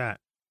stuff like that.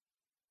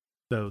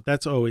 So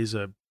that's always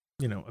a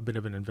bit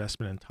of an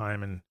investment in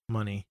time and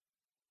money,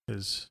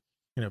 because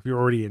if you're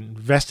already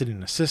invested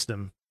in a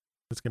system,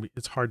 it's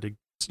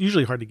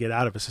usually hard to get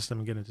out of a system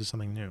and get into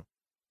something new.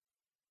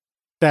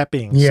 That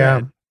being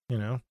Yeah.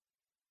 said,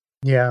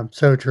 Yeah.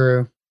 So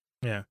true.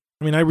 yeah.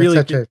 I mean, I It's really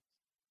such did. a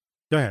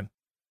Go ahead.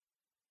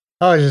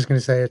 I was just going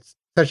to say it's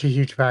such a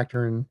huge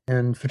factor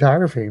in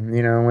photography.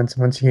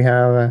 Once you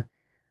have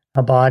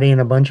a body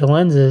and a bunch of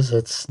lenses,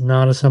 it's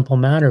not a simple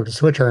matter to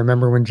switch. I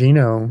remember when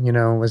Gino,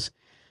 was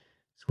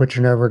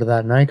switching over to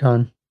that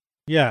Nikon.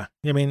 Yeah,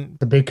 I mean,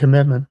 The big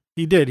commitment.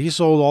 he did. He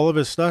sold all of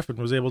his stuff and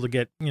was able to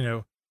get,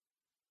 the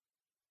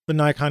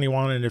Nikon he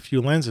wanted and a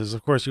few lenses.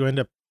 Of course, you end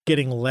up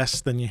getting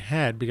less than you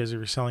had because you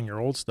were selling your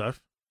old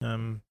stuff.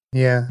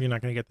 Yeah. You're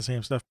not going to get the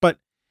same stuff. But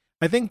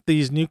I think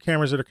these new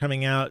cameras that are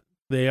coming out,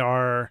 they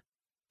are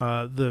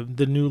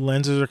the new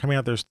lenses are coming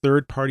out. There's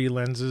third-party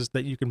lenses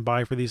that you can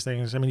buy for these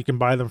things. I mean, you can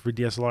buy them for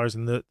DSLRs,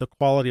 and the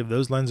quality of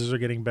those lenses are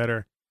getting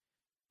better.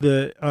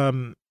 The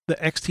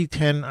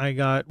XT10 I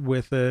got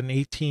with an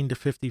 18 to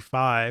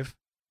 55,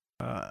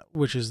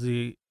 which is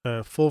the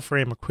full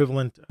frame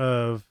equivalent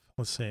of,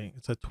 let's see,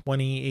 it's a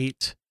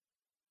 28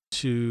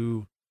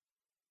 to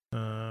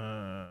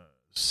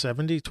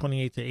 70,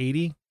 28 to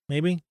 80,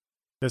 maybe.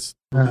 That's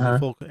would be the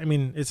full. I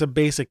mean, it's a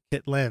basic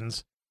kit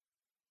lens.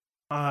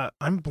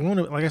 I'm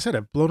like I said,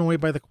 I'm blown away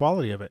by the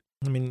quality of it.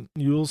 I mean,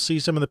 you'll see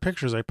some of the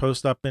pictures I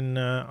post up in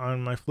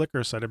on my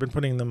Flickr site. I've been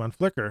putting them on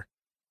Flickr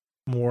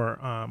more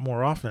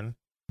often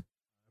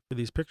for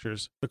these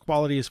pictures. The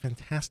quality is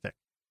fantastic.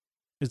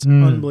 It's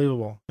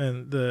unbelievable,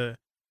 and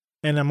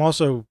I'm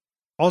also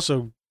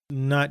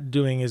not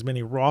doing as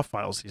many raw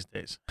files these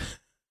days.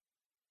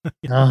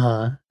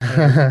 Uh-huh.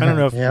 I don't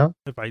know Yeah.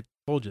 if I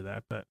told you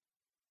that, but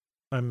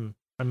I'm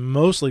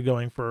mostly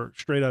going for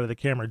straight out of the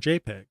camera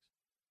JPEGs,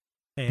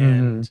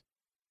 and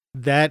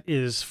that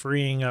is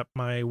freeing up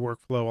my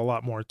workflow a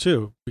lot more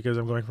too, because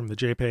I'm going from the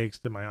JPEGs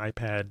to my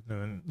iPad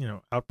and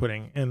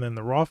outputting, and then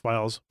the raw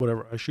files,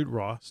 whatever I shoot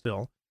raw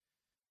still,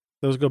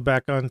 those go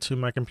back onto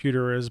my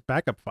computer as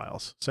backup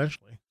files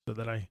essentially, so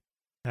that I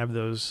have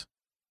those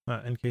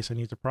in case I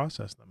need to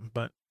process them.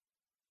 But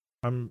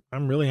I'm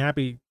really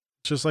happy.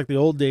 It's just like the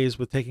old days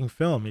with taking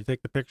film. You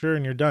take the picture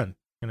and you're done,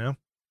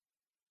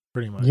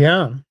 pretty much.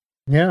 Yeah.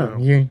 Yeah.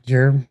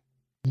 So,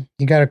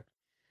 You got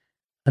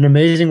an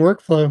amazing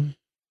workflow.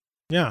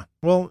 yeah.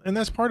 Well, and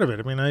that's part of it.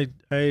 I mean,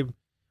 I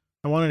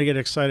wanted to get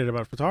excited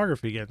about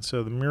photography again,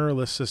 so the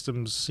mirrorless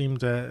systems seem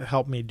to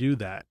help me do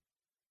that.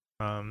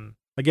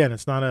 Again,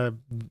 it's not a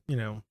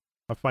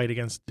fight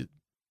against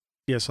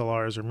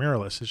DSLRs or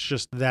mirrorless. It's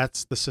just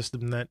that's the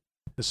system that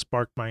has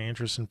sparked my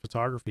interest in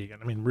photography again.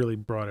 I mean, really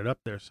brought it up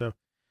there. So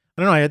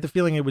I don't know. I had the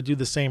feeling it would do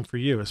the same for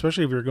you,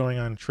 especially if you're going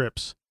on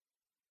trips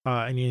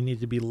and you need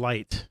to be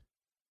light,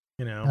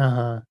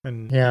 Yeah.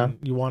 and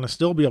you want to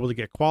still be able to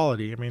get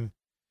quality. I mean,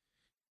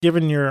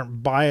 given your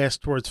bias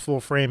towards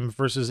full frame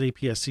versus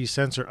APS-C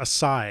sensor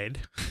aside,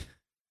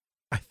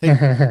 I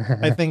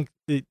think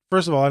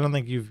first of all, I don't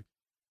think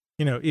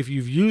if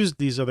you've used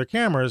these other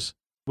cameras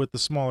with the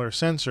smaller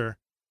sensor,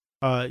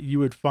 you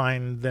would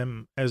find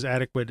them as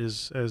adequate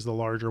as the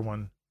larger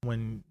one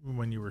when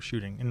you were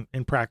shooting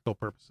in practical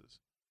purposes.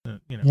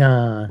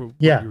 Yeah. What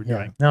Yeah. you were Yeah.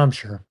 doing. No, I'm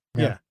sure.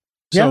 Yeah. Yeah.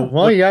 So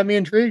Well, you got me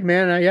intrigued,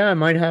 man. I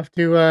might have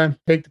to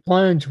take the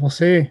plunge. We'll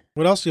see.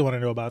 what else do you want to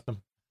know about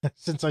them?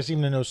 Since I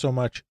seem to know so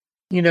much.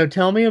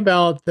 Tell me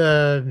about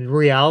the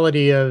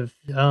reality of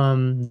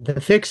the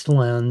fixed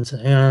lens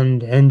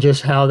and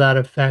just how that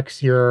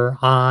affects your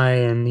eye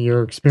and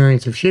your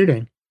experience of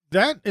shooting.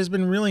 That has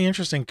been really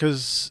interesting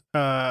because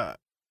I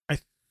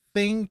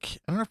think,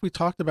 I don't know if we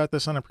talked about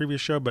this on a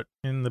previous show, but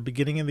in the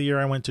beginning of the year,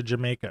 I went to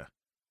Jamaica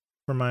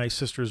for my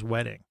sister's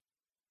wedding.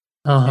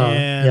 Yeah.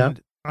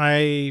 And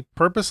I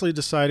purposely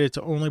decided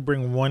to only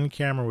bring one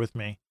camera with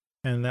me,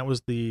 and that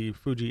was the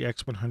Fuji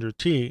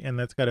X100T, and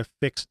that's got a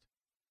fixed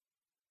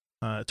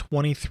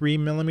 23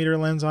 millimeter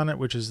lens on it,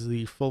 which is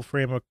the full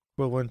frame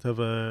equivalent of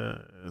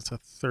it's a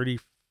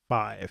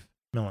 35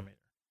 millimeter.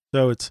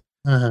 So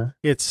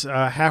it's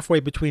halfway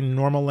between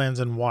normal lens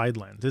and wide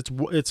lens.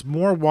 It's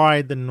more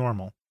wide than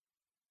normal,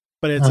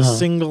 but it's a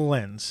single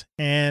lens.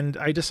 And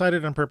I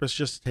decided on purpose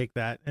just to take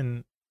that,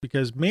 and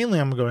because mainly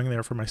I'm going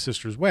there for my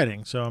sister's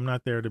wedding, so I'm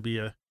not there to be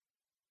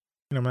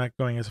I'm not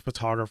going as a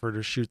photographer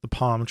to shoot the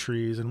palm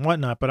trees and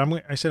whatnot. But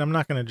I said I'm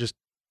not going to just,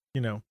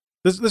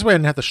 this way I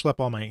didn't have to schlep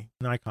all my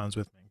Nikons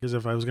with me, because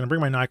if I was going to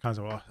bring my Nikons,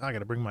 well, I got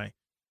to bring my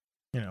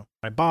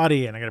my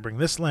body, and I got to bring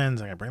this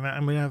lens, I got to bring that.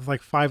 I'm going to have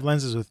like 5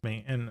 lenses with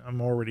me, and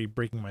I'm already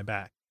breaking my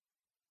back.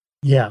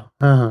 Yeah.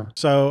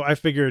 So I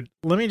figured,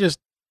 let me just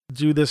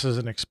do this as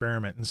an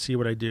experiment and see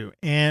what I do.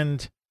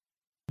 And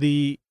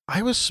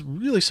I was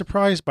really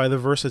surprised by the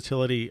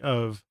versatility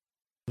of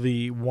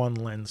the one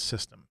lens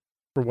system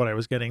for what I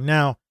was getting.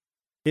 Now,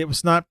 it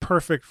was not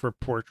perfect for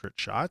portrait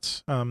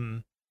shots.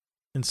 In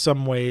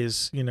some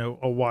ways,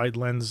 a wide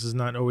lens is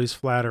not always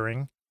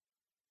flattering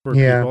for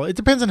people. It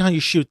depends on how you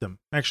shoot them.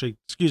 Actually,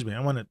 excuse me.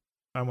 I want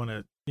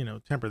to,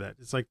 temper that.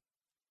 It's like,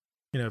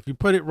 if you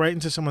put it right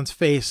into someone's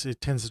face, it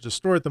tends to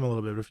distort them a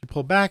little bit. But if you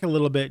pull back a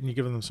little bit and you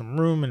give them some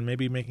room and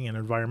maybe making an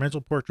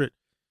environmental portrait,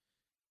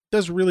 it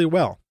does really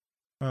well.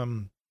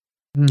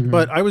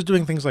 But I was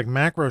doing things like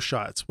macro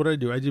shots. What did I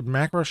do? I did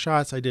macro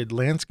shots. I did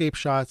landscape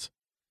shots.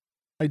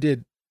 I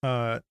did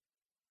not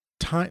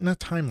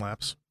time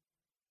lapse,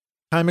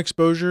 time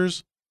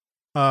exposures.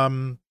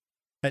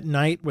 at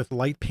night with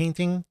light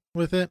painting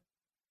with it.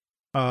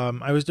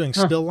 I was doing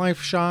Huh. still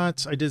life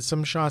shots. I did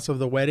some shots of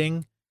the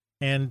wedding,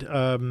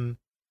 and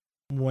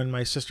when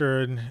my sister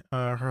and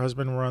her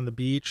husband were on the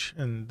beach,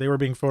 and they were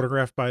being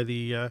photographed by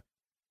the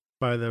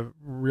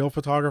real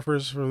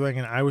photographers for the thing,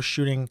 and I was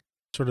shooting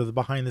sort of the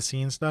behind the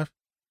scenes stuff.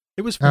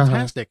 It was Uh-huh.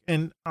 fantastic,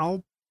 and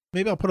I'll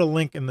put a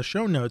link in the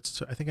show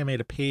notes. I think I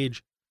made a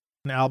page,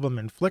 an album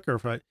in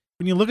Flickr. But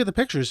when you look at the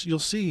pictures, you'll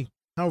see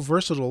how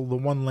versatile the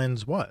one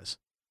lens was.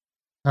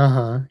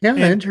 Uh-huh. Yeah, And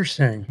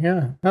interesting.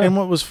 Yeah. Huh. and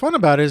what was fun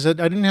about it is that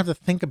I didn't have to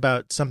think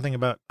about something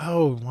about,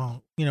 oh,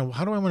 well,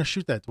 how do I want to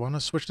shoot that? Do I want to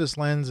switch this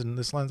lens and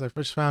this lens I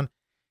first found?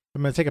 If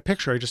I'm going to take a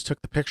picture, I just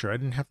took the picture. I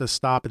didn't have to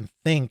stop and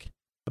think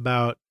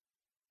about,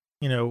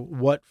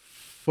 what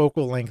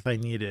focal length I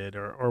needed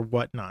or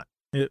whatnot.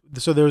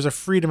 So there was a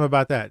freedom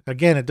about that.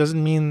 Again, it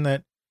doesn't mean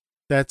that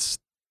that's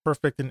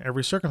perfect in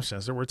every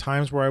circumstance. There were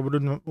times where I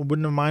wouldn't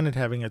have minded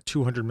having a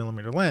 200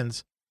 millimeter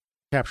lens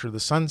capture the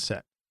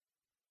sunset,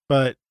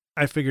 but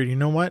I figured, you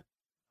know what,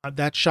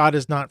 that shot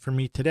is not for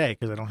me today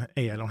because I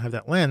don't have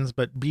that lens,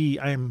 but B,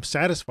 I am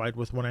satisfied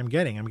with what I'm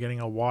getting. I'm getting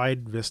a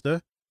wide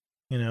vista,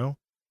 you know,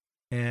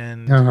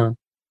 and Uh-huh.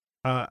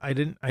 I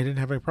didn't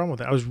have any problem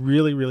with it. I was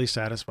really, really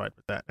satisfied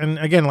with that. And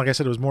again, like I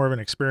said, it was more of an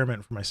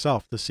experiment for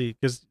myself to see,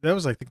 because that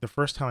was, I think, the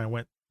first time I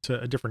went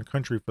to a different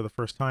country for the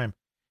first time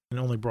and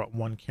only brought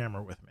one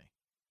camera with me.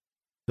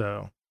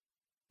 So,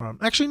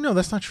 actually, no,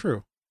 that's not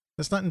true.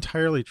 That's not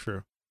entirely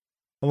true.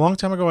 A long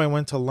time ago, I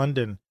went to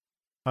London,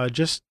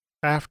 just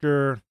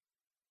after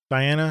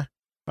Diana,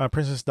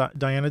 Princess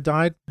Diana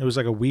died. It was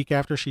like a week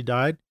after she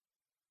died,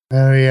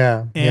 Oh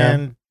yeah. Yeah.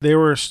 and there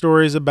were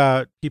stories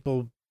about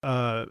people,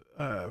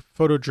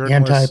 photojournalists,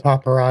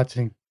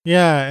 Anti-paparazzi.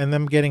 yeah, and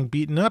them getting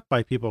beaten up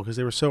by people because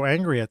they were so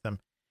angry at them.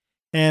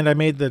 And I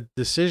made the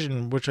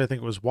decision, which I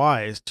think was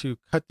wise, to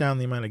cut down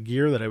the amount of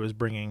gear that I was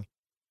bringing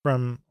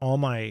from all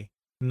my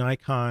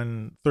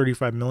Nikon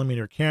 35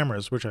 millimeter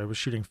cameras, which I was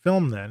shooting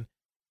film then,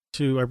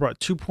 to I brought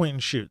 2 point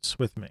and shoots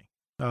with me.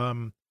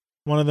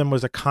 One of them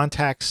was a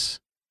Contax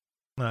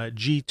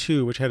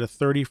G2, which had a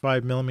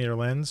 35 millimeter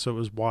lens, so it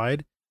was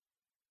wide.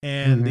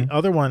 And the Mm-hmm.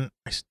 other one,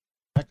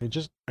 I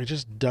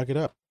just dug it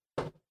up.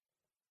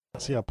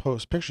 Let's see, I'll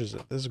post pictures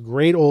of this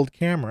great old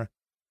camera.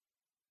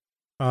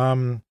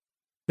 Um,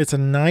 it's a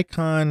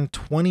Nikon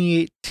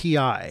 28 Ti,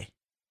 and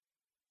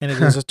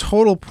it is a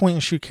total point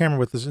and shoot camera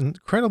with this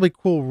incredibly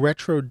cool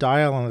retro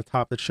dial on the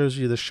top that shows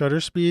you the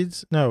shutter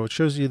speeds. No, it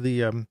shows you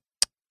the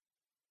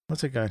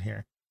what's it got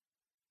here?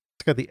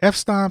 It's got the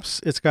f-stops.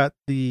 It's got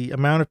the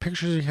amount of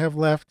pictures you have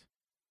left.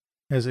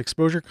 It has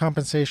exposure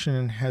compensation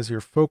and has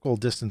your focal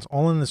distance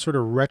all in this sort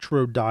of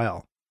retro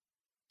dial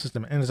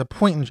system. And it's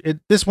a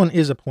this one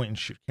is a point and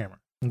shoot camera.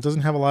 It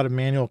doesn't have a lot of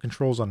manual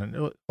controls on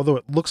it, although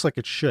it looks like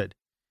it should.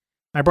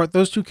 I brought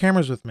those two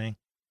cameras with me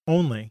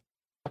only.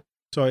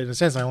 So in a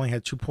sense, I only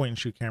had 2 point and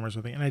shoot cameras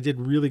with me, and I did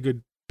really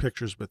good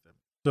pictures with them.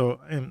 So,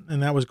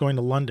 and that was going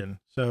to London.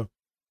 So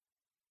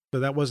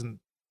that wasn't,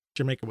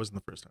 Jamaica wasn't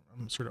the first time.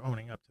 I'm sort of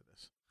owning up to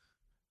this.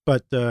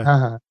 But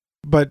Uh-huh.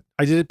 but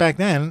I did it back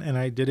then, and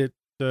I did it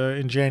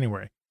in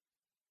January.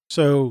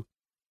 So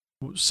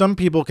some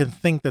people can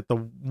think that the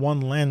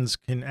one lens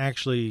can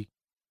actually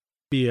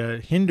be a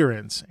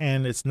hindrance,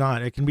 and it's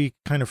not. It can be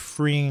kind of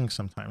freeing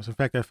sometimes. In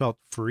fact, I felt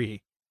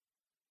free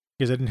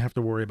because I didn't have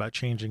to worry about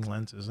changing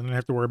lenses. I didn't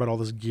have to worry about all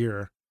this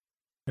gear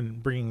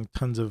and bringing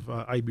tons of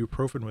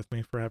ibuprofen with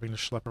me for having to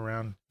schlep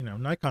around.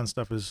 Nikon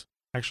stuff is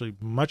actually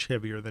much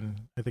heavier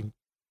than I think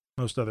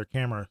most other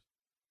camera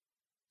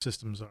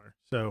systems are.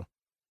 So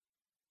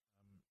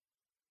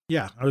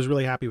yeah, I was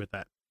really happy with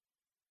that.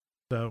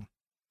 So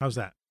how's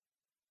that?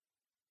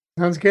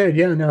 Sounds good.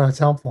 Yeah, no, it's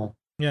helpful.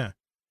 Yeah.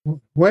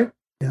 What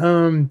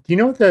do you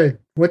know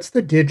what's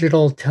the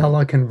digital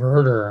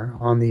teleconverter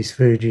on these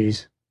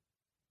Fujis?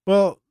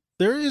 Well,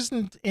 there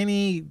isn't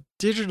any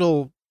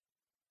digital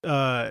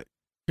uh,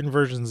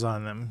 conversions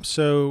on them,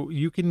 so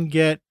you can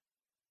get.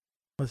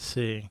 Let's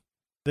see.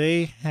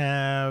 They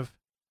have,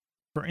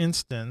 for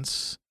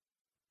instance,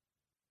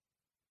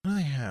 what do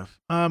they have?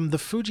 The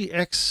Fuji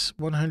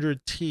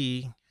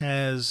X100T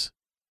has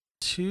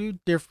two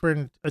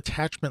different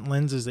attachment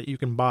lenses that you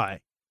can buy.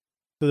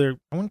 So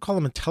I wouldn't call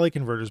them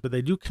teleconverters, but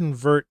they do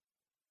convert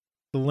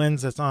the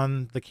lens that's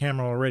on the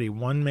camera already.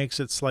 One makes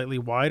it slightly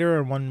wider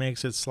and one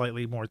makes it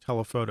slightly more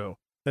telephoto.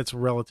 That's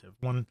relative.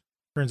 One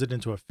turns it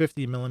into a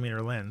 50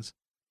 millimeter lens,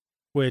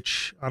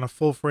 which on a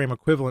full frame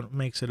equivalent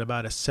makes it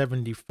about a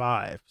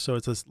 75. So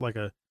it's like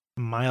a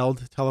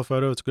mild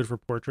telephoto. It's good for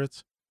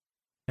portraits.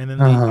 And then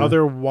the Uh-huh.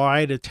 other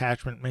wide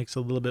attachment makes it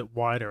a little bit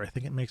wider. I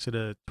think it makes it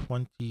a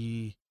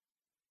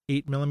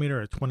 28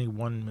 millimeter or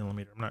 21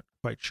 millimeter. I'm not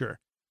quite sure.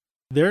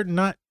 They're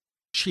not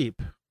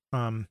cheap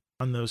on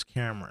those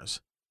cameras.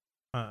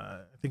 I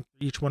think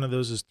each one of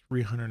those is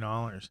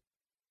 $300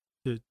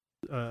 to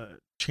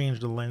change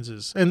the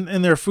lenses, and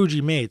they're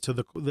Fuji made, so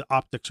the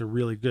optics are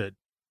really good.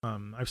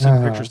 I've seen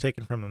Uh-huh. pictures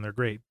taken from them; they're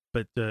great.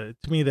 But to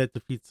me, that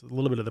defeats a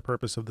little bit of the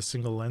purpose of the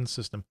single lens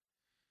system.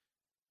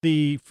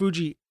 The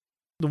Fuji,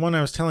 the one I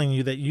was telling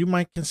you that you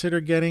might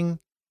consider getting,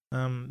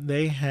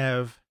 they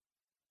have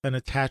an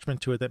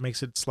attachment to it that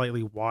makes it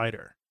slightly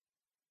wider.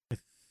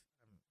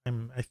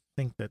 I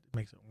think that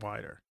makes it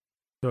wider.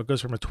 So it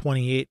goes from a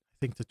 28, I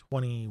think, to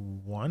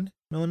 21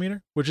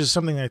 millimeter, which is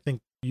something I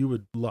think you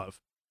would love,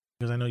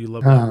 because I know you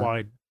love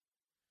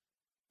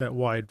that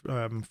wide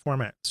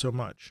format so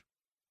much.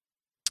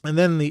 And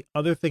then the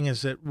other thing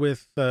is that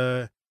with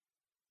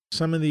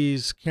some of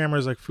these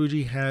cameras, like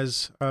Fuji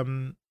has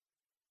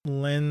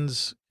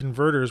lens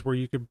converters where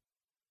you could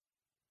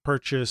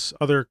purchase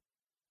other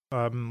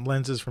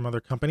lenses from other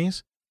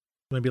companies,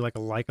 maybe like a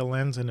Leica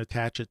lens, and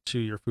attach it to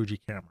your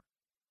Fuji camera.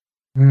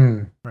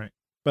 Right.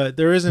 But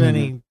there isn't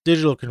any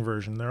digital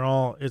conversion.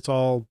 It's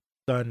all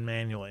done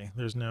manually.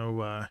 There's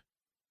no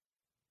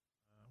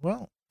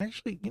well,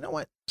 actually, you know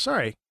what?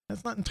 Sorry,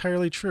 that's not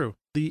entirely true.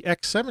 The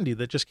X70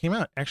 that just came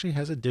out actually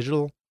has a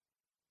digital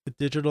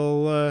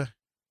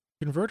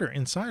converter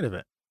inside of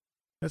it.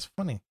 That's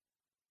funny.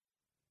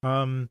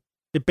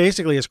 It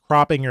basically is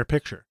cropping your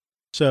picture.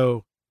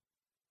 So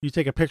you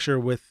take a picture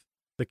with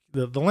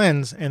the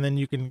lens, and then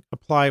you can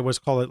apply what's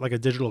called like a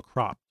digital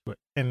crop to it,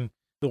 and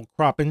it'll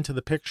crop into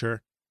the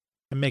picture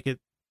and make it,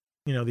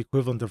 the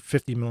equivalent of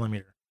 50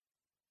 millimeter.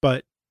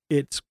 But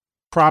it's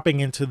cropping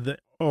into the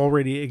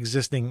already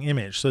existing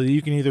image. So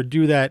you can either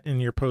do that in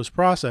your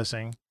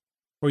post-processing,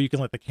 or you can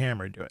let the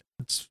camera do it.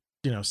 It's,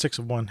 6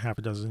 of one, half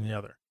a dozen of the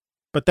other.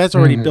 But that's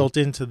already built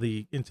into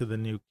the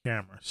new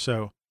camera.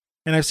 So,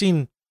 and I've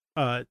seen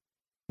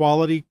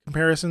quality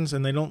comparisons,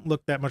 and they don't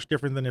look that much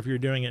different than if you're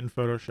doing it in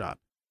Photoshop.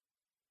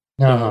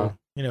 So,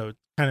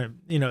 kind of,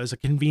 as a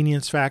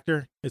convenience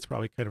factor, it's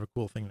probably kind of a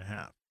cool thing to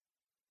have.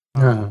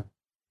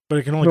 But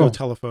it can only go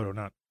telephoto,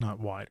 not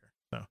wider.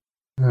 So,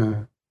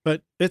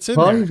 but it's in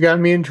there. Well, you've got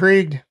me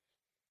intrigued.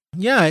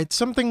 Yeah, it's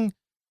something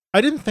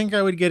I didn't think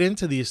I would get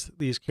into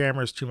these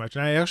cameras too much,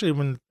 and I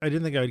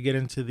didn't think I would get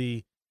into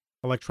the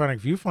electronic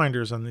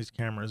viewfinders on these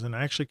cameras, and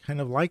I actually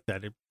kind of like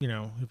that. If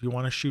you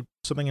want to shoot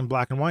something in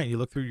black and white, you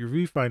look through your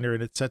viewfinder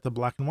and it's set to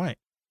black and white.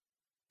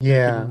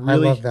 Yeah, I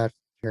love that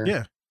feature.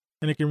 Yeah,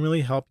 and it can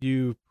really help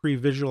you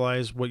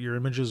pre-visualize what your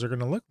images are going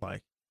to look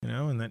like,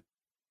 and that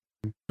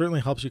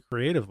certainly helps you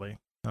creatively.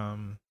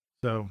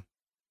 So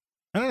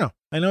I don't know.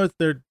 I know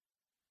they're,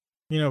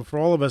 for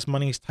all of us,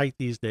 money's tight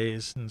these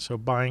days, and so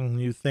buying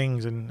new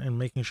things and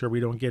making sure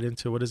we don't get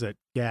into, what is it,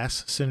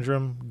 GAS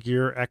syndrome,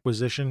 gear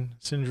acquisition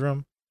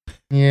syndrome.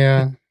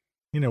 Yeah.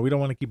 We don't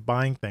want to keep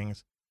buying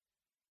things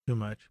too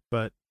much,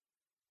 but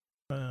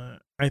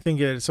I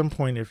think at some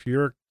point, if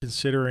you're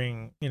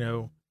considering,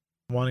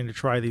 wanting to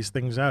try these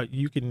things out,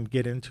 you can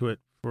get into it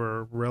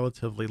for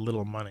relatively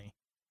little money.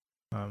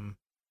 And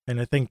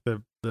I think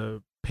the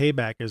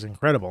payback is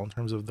incredible in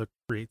terms of the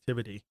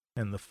creativity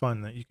and the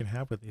fun that you can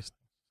have with these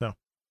things. So,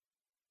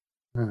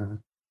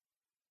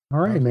 all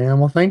right, man.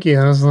 Well, thank you.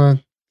 That was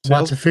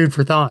lots of food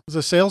for thought. It was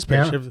a sales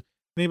pitch. Yeah. If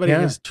anybody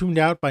has tuned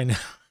out by now,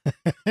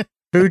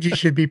 Fuji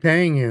should be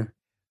paying you.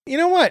 You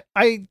know what?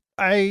 I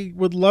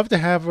would love to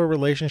have a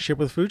relationship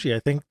with Fuji. I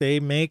think they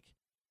make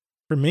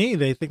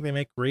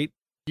great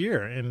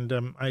gear, and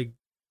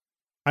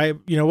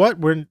you know what?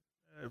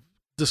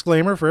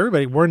 Disclaimer for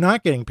everybody: we're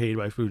not getting paid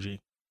by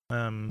Fuji.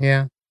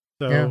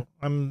 So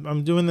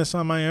I'm doing this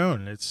on my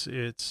own. It's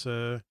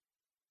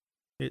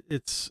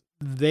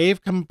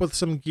they've come up with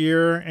some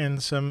gear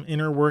and some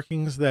inner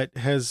workings that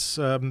has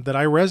that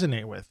I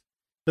resonate with.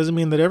 Doesn't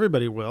mean that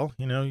everybody will.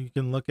 You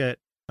can look at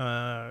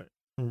like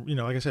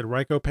I said,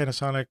 Ricoh,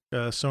 Panasonic,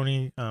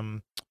 Sony,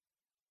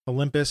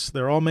 Olympus.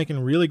 They're all making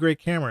really great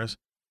cameras.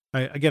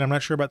 I'm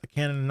not sure about the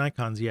Canon and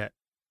Nikons yet.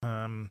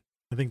 I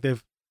think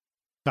they've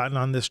gotten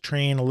on this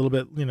train a little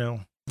bit,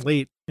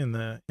 late in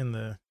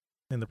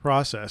the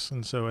process,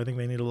 and so I think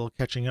they need a little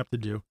catching up to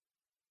do.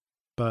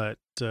 But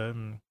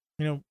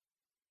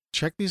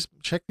check these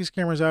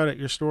cameras out at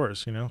your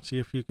stores. See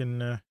if you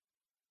can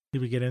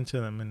get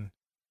into them, and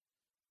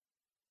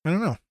I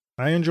don't know.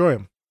 I enjoy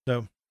them,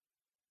 so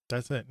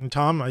that's it. And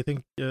Tom, I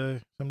think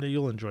someday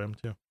you'll enjoy them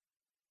too.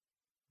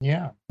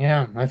 Yeah.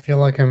 I feel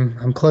like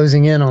I'm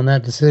closing in on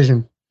that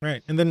decision.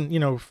 Right, and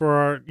then for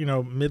our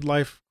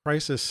midlife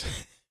crisis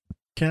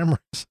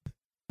cameras,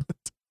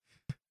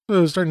 I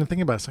was starting to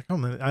think about it. It's like, oh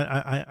man,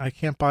 I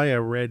can't buy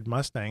a red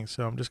Mustang,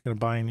 so I'm just going to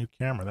buy a new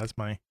camera. That's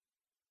my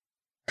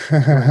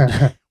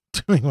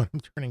doing when I'm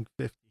turning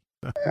 50.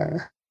 So.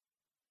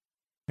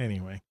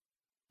 Anyway,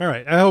 all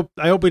right. I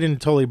hope we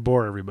didn't totally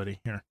bore everybody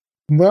here.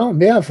 Well,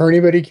 yeah. For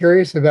anybody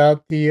curious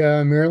about the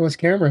mirrorless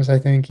cameras, I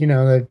think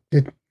that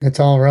it's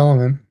all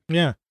relevant.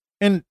 Yeah,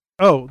 and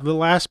the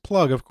last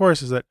plug, of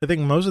course, is that I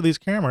think most of these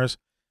cameras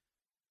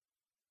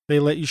they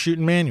let you shoot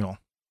in manual.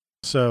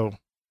 So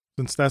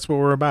since that's what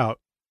we're about,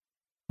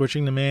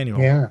 switching to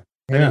manual. Yeah.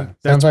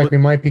 Sounds like we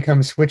might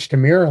become switched to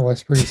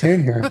mirrorless pretty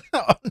soon here.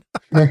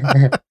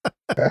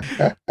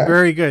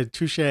 Very good.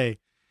 Touche.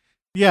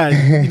 Yeah.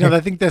 I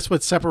think that's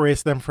what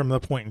separates them from the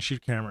point and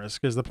shoot cameras,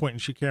 because the point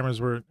and shoot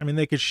cameras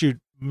they could shoot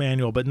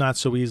manual, but not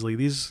so easily.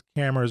 These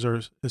cameras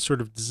are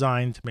sort of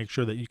designed to make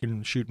sure that you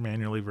can shoot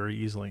manually very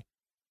easily.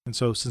 And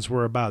so since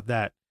we're about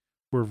that,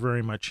 we're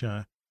very much,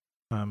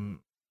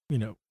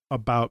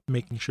 about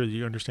making sure that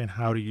you understand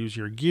how to use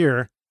your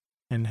gear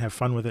and have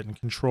fun with it and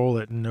control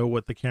it and know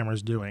what the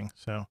camera's doing.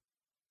 So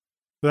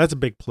that's a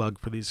big plug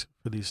for these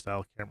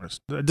style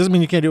cameras. It doesn't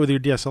mean you can't do it with your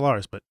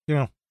DSLRs, but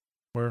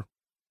we're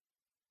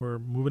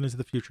moving into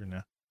the future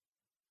now.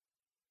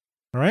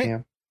 All right.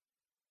 Yeah.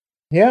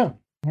 Yeah.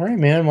 All right,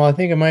 man. Well, I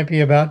think it might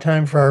be about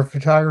time for our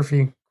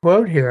photography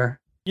quote here.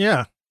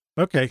 Yeah.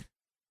 Okay.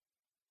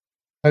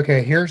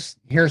 Okay, here's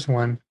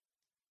one.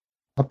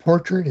 A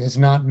portrait is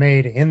not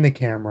made in the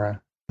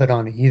camera, but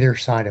on either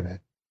side of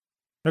it.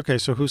 Okay.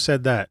 So who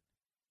said that?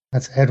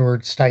 That's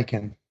Edward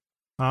Steichen.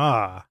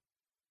 Ah,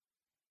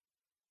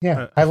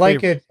 Yeah, I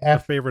like it a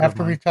favorite of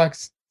after mine. we've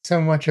talked so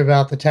much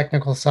about the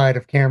technical side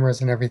of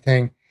cameras and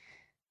everything.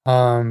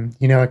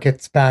 It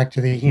gets back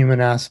to the human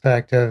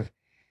aspect of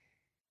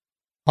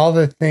all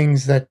the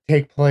things that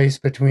take place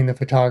between the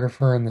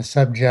photographer and the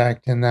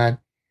subject and that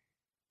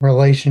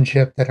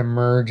relationship that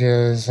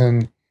emerges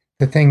and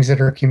the things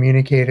that are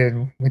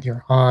communicated with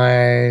your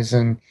eyes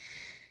and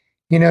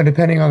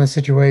depending on the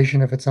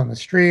situation, if it's on the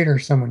street or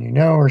someone you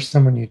know or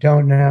someone you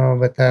don't know,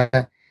 but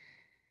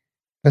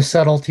the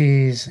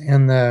subtleties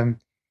and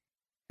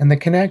the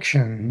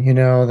connection,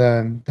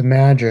 the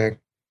magic,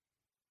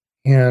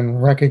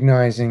 and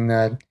recognizing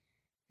that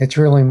it's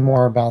really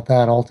more about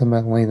that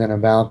ultimately than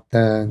about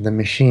the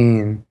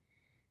machine.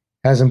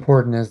 As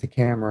important as the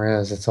camera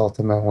is, it's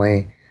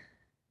ultimately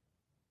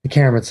the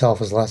camera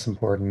itself is less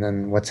important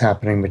than what's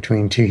happening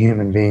between two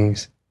human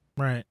beings.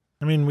 Right.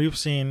 I mean, we've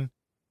seen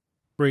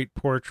great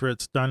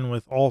portraits done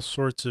with all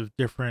sorts of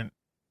different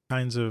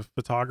kinds of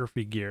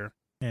photography gear,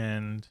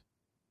 and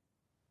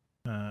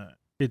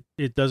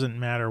it doesn't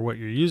matter what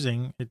you're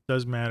using. It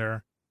does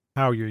matter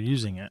how you're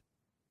using it.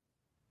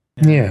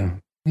 Yeah,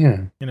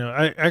 And yeah.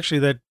 I actually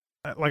that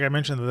like I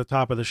mentioned at the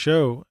top of the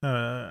show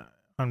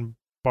on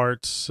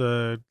Bart's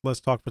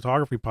Let's Talk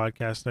Photography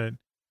podcast, that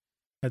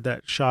had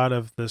that shot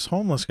of this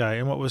homeless guy,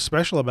 and what was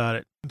special about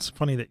it. It's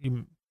funny that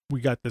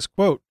we got this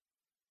quote,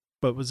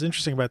 but what's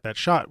interesting about that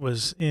shot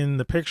was in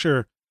the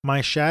picture, my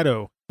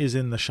shadow is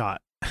in the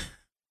shot,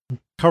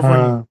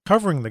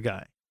 covering the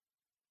guy.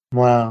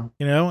 Wow.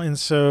 And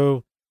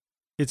so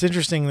it's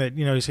interesting that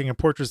he's saying a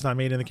portrait's not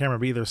made in the camera,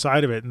 but either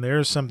side of it, and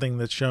there's something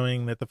that's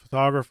showing that the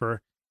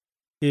photographer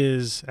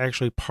is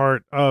actually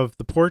part of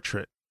the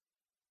portrait.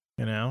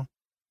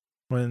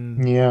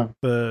 When Yeah.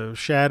 the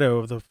shadow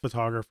of the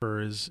photographer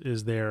is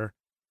there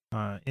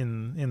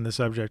in the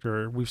subject,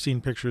 or we've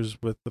seen pictures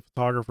with the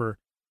photographer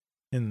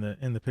in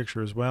the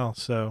picture as well.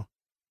 So,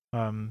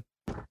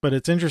 but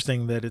it's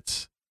interesting that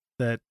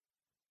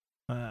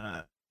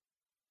uh,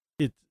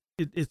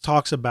 it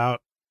talks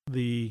about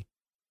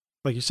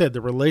like you said, the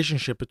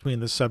relationship between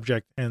the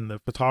subject and the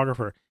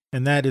photographer,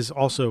 and that is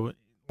also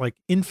like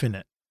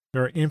infinite.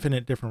 There are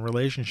infinite different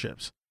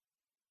relationships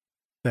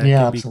that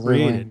Yeah, can be created.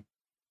 absolutely.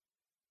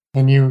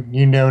 And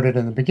you noted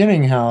in the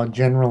beginning how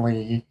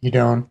generally you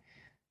don't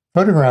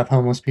photograph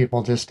homeless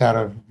people just out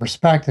of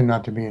respect and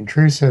not to be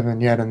intrusive,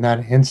 and yet in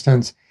that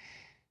instance,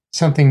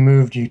 something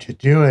moved you to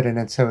do it, and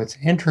it's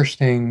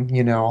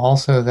interesting,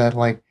 also that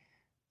like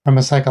from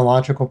a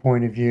psychological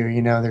point of view,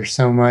 there's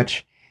so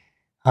much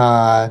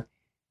uh,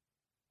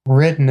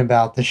 written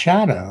about the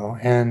shadow,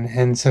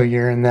 and so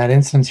you're in that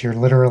instance, you're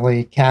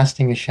literally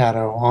casting a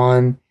shadow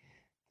on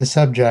the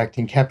subject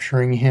and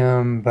capturing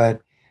him,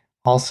 but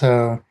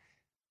also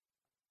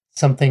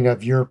something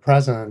of your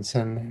presence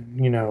and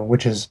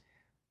which is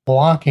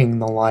blocking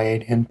the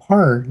light in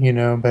part,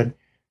 but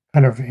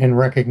kind of in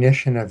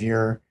recognition of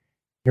your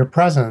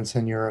presence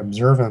and your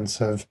observance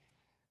of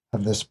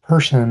this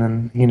person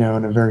and in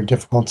a very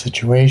difficult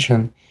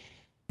situation.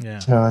 Yeah,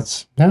 So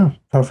it's no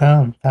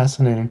profound,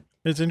 fascinating.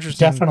 it's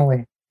interesting.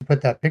 Definitely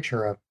put that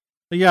picture up.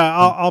 Yeah,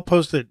 I'll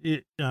post it.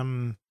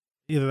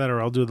 Either that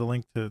or I'll do the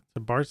link to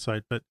Bart's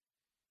site. But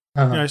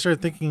Uh-huh. I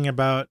started thinking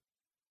about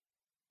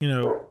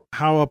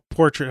how a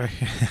portrait.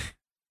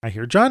 I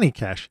hear Johnny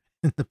Cash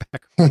in the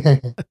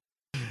background.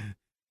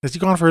 Has he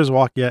gone for his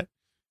walk yet?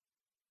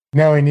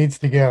 No, he needs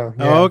to go.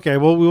 Oh, Yeah. okay.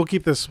 Well, we'll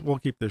keep this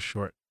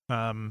short.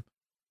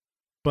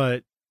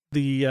 But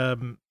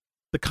the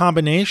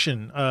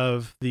combination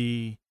of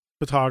the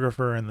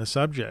photographer and the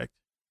subject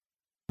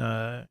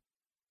uh,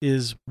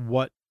 is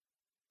what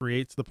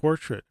creates the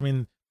portrait. I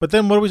mean, but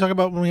then what do we talk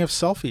about when we have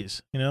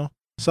selfies?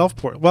 Self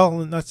port. Well,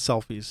 not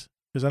selfies,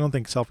 because I don't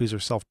think selfies are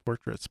self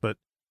portraits. But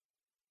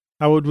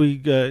how would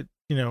we,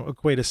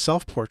 equate a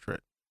self portrait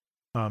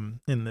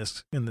in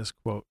this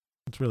quote?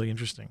 It's really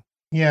interesting.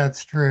 Yeah,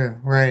 it's true.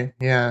 Right.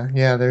 Yeah.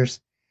 Yeah.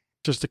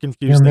 Just to You're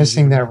confuse things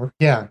missing even that. more.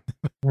 Yeah.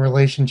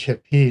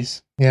 Relationship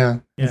piece. Yeah.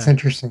 It's Yeah.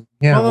 interesting.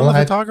 Yeah. Well, then Well, the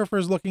photographer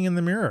is looking in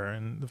the mirror,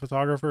 and the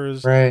photographer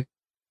is right.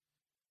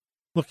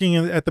 looking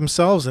at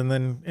themselves, and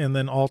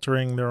then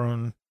altering their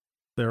own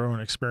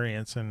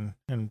experience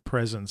and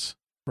presence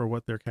for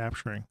what they're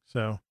capturing.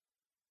 So,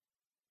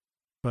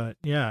 but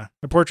yeah,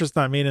 a portrait's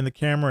not made in the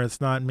camera. It's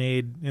not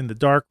made in the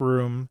dark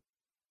room.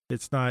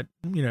 It's not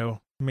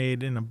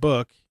made in a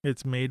book.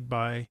 It's made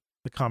by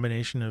the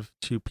combination of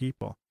two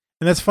people.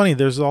 And that's funny.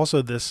 There's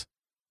also this.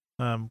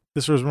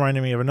 This was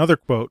reminding me of another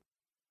quote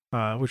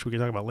which we can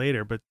talk about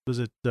later. But was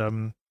it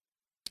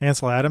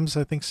Ansel Adams,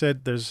 I think,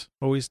 said there's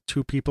always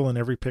two people in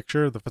every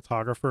picture, the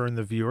photographer and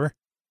the viewer.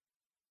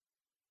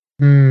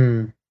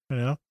 Hmm. You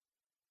know?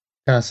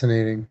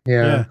 Fascinating.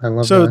 Yeah. I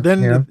love so that.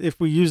 then if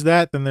we use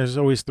that, then there's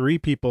always three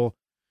people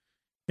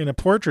in a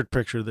portrait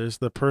picture. There's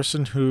the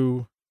person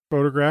who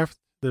photographed,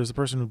 there's the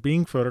person who's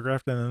being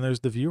photographed, and then there's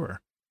the viewer.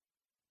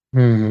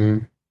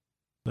 Mm-hmm.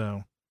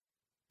 So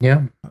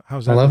yeah,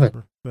 how's that? I love it.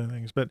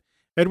 Things? But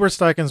Edward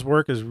Steichen's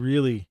work is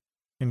really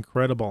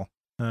incredible.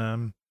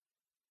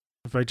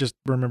 If I just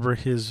remember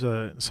his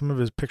some of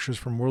his pictures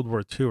from World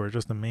War II are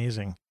just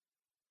amazing.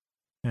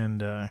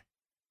 And I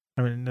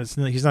mean,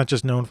 he's not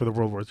just known for the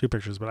World War II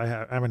pictures, but I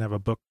haven't have a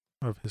book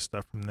of his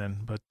stuff from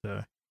then. But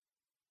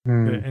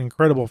an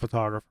incredible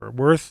photographer,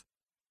 worth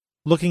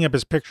looking up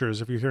his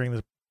pictures. If you're hearing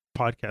this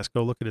podcast,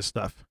 go look at his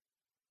stuff.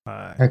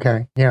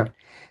 Okay, yeah,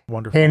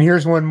 wonderful. And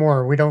here's one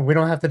more. We don't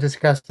have to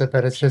discuss it,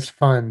 but it's just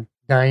fun.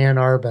 Diane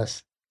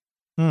Arbus.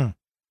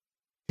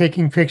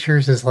 Taking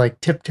pictures is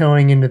like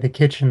tiptoeing into the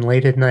kitchen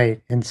late at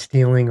night and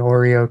stealing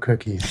Oreo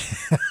cookies.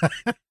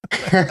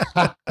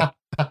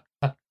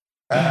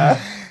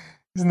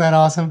 Isn't that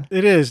awesome?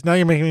 It is. Now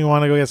you're making me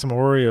want to go get some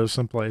Oreos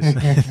someplace.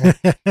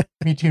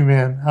 Me too,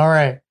 man. All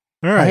right.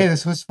 Hey,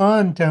 this was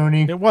fun,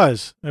 Tony. It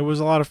was a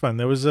lot of fun.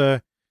 There was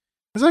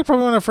it's like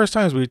probably one of the first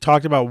times we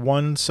talked about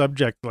one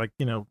subject, like,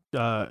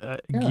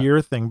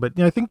 gear thing. But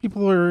I think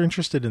people are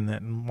interested in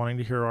that and wanting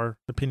to hear our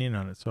opinion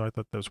on it. So I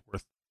thought that was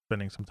worth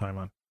spending some time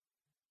on.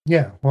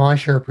 Yeah. Well, I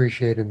sure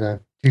appreciated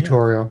that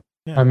tutorial.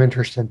 Yeah. I'm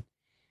interested.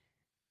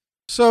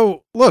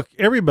 So look,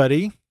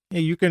 everybody,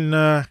 you can,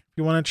 if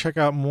you want to check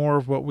out more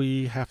of what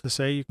we have to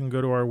say, you can go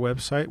to our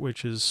website,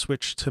 which is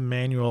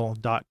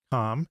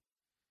switchtomanual.com.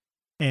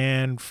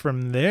 And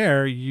from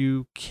there,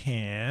 you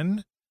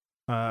can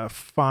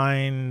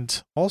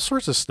find all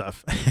sorts of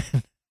stuff.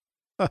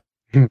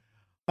 You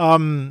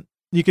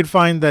can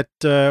find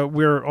that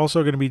we're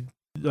also going to be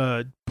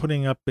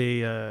putting up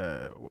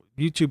a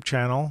YouTube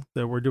channel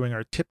that we're doing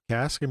our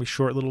Tipcast. It's going to be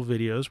short little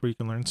videos where you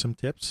can learn some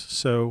tips.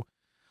 So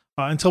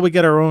until we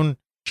get our own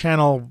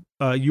channel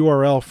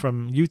URL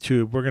from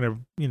YouTube, we're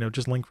going to,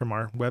 just link from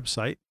our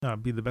website.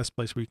 Be the best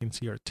place where you can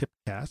see our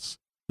Tipcasts.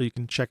 So you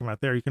can check them out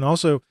there. You can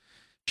also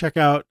check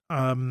out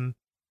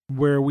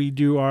where we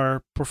do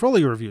our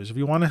portfolio reviews. If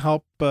you want to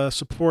help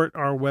support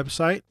our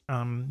website,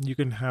 you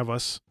can hire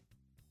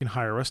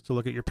us to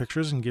look at your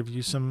pictures and give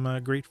you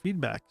some great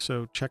feedback.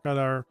 So check out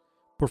our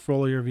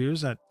portfolio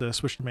reviews at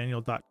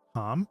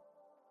switchtomanual.com.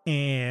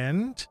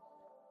 And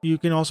you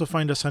can also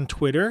find us on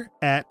Twitter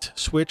at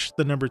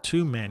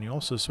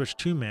switch2manual, so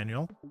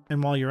switch2manual.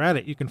 And while you're at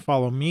it, you can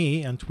follow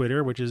me on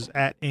Twitter, which is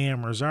at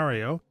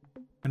 @amrosario,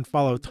 and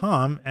follow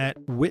Tom at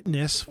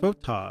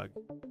witnessphotog,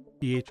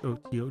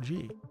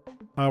 PHOTOG.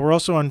 We're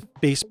also on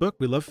Facebook.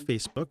 We love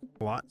Facebook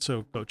a lot,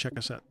 so go check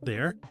us out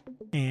there.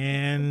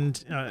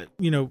 And,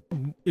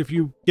 if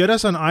you get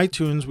us on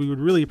iTunes, we would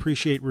really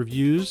appreciate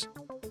reviews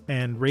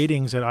and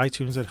ratings at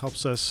iTunes. That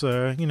helps us,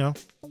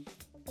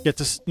 get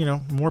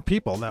to, more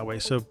people that way.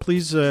 So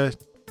please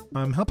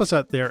help us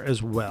out there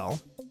as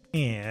well.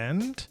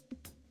 And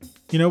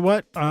you know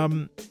what?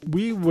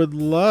 We would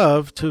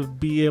love to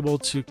be able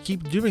to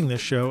keep doing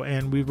this show,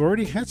 and we've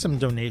already had some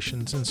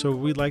donations, and so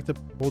we'd like to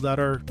hold out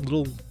our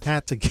little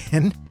hats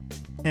again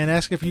and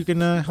ask if you can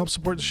help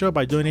support the show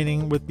by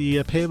donating with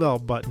the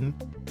PayPal button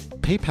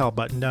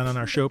down on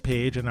our show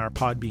page and our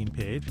Podbean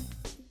page.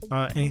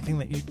 Anything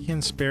that you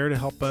can spare to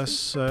help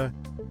us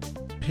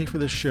pay for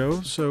this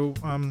show so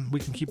we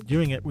can keep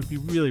doing it would be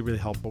really, really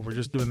helpful. We're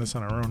just doing this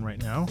on our own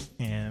right now,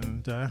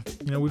 and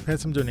we've had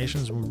some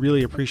donations, and we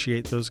really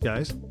appreciate those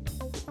guys.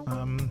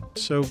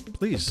 So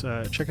please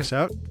check us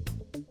out.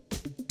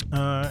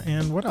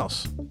 And what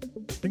else?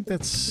 I think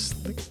that's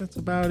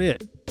about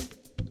it.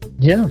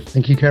 Yeah, I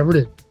think you covered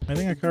it. I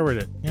think I covered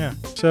it. Yeah.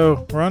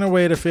 So we're on our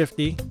way to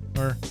 50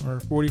 or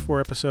 44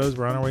 episodes.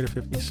 We're on our way to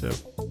 50, so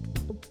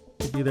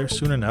we'll be there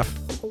soon enough.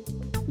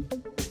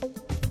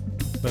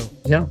 So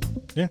yeah,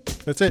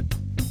 that's it.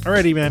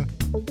 Alrighty, man.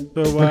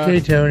 So okay,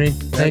 Tony.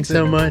 Thanks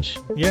so much.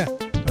 Yeah,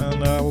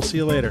 and we'll see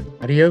you later.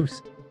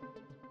 Adios.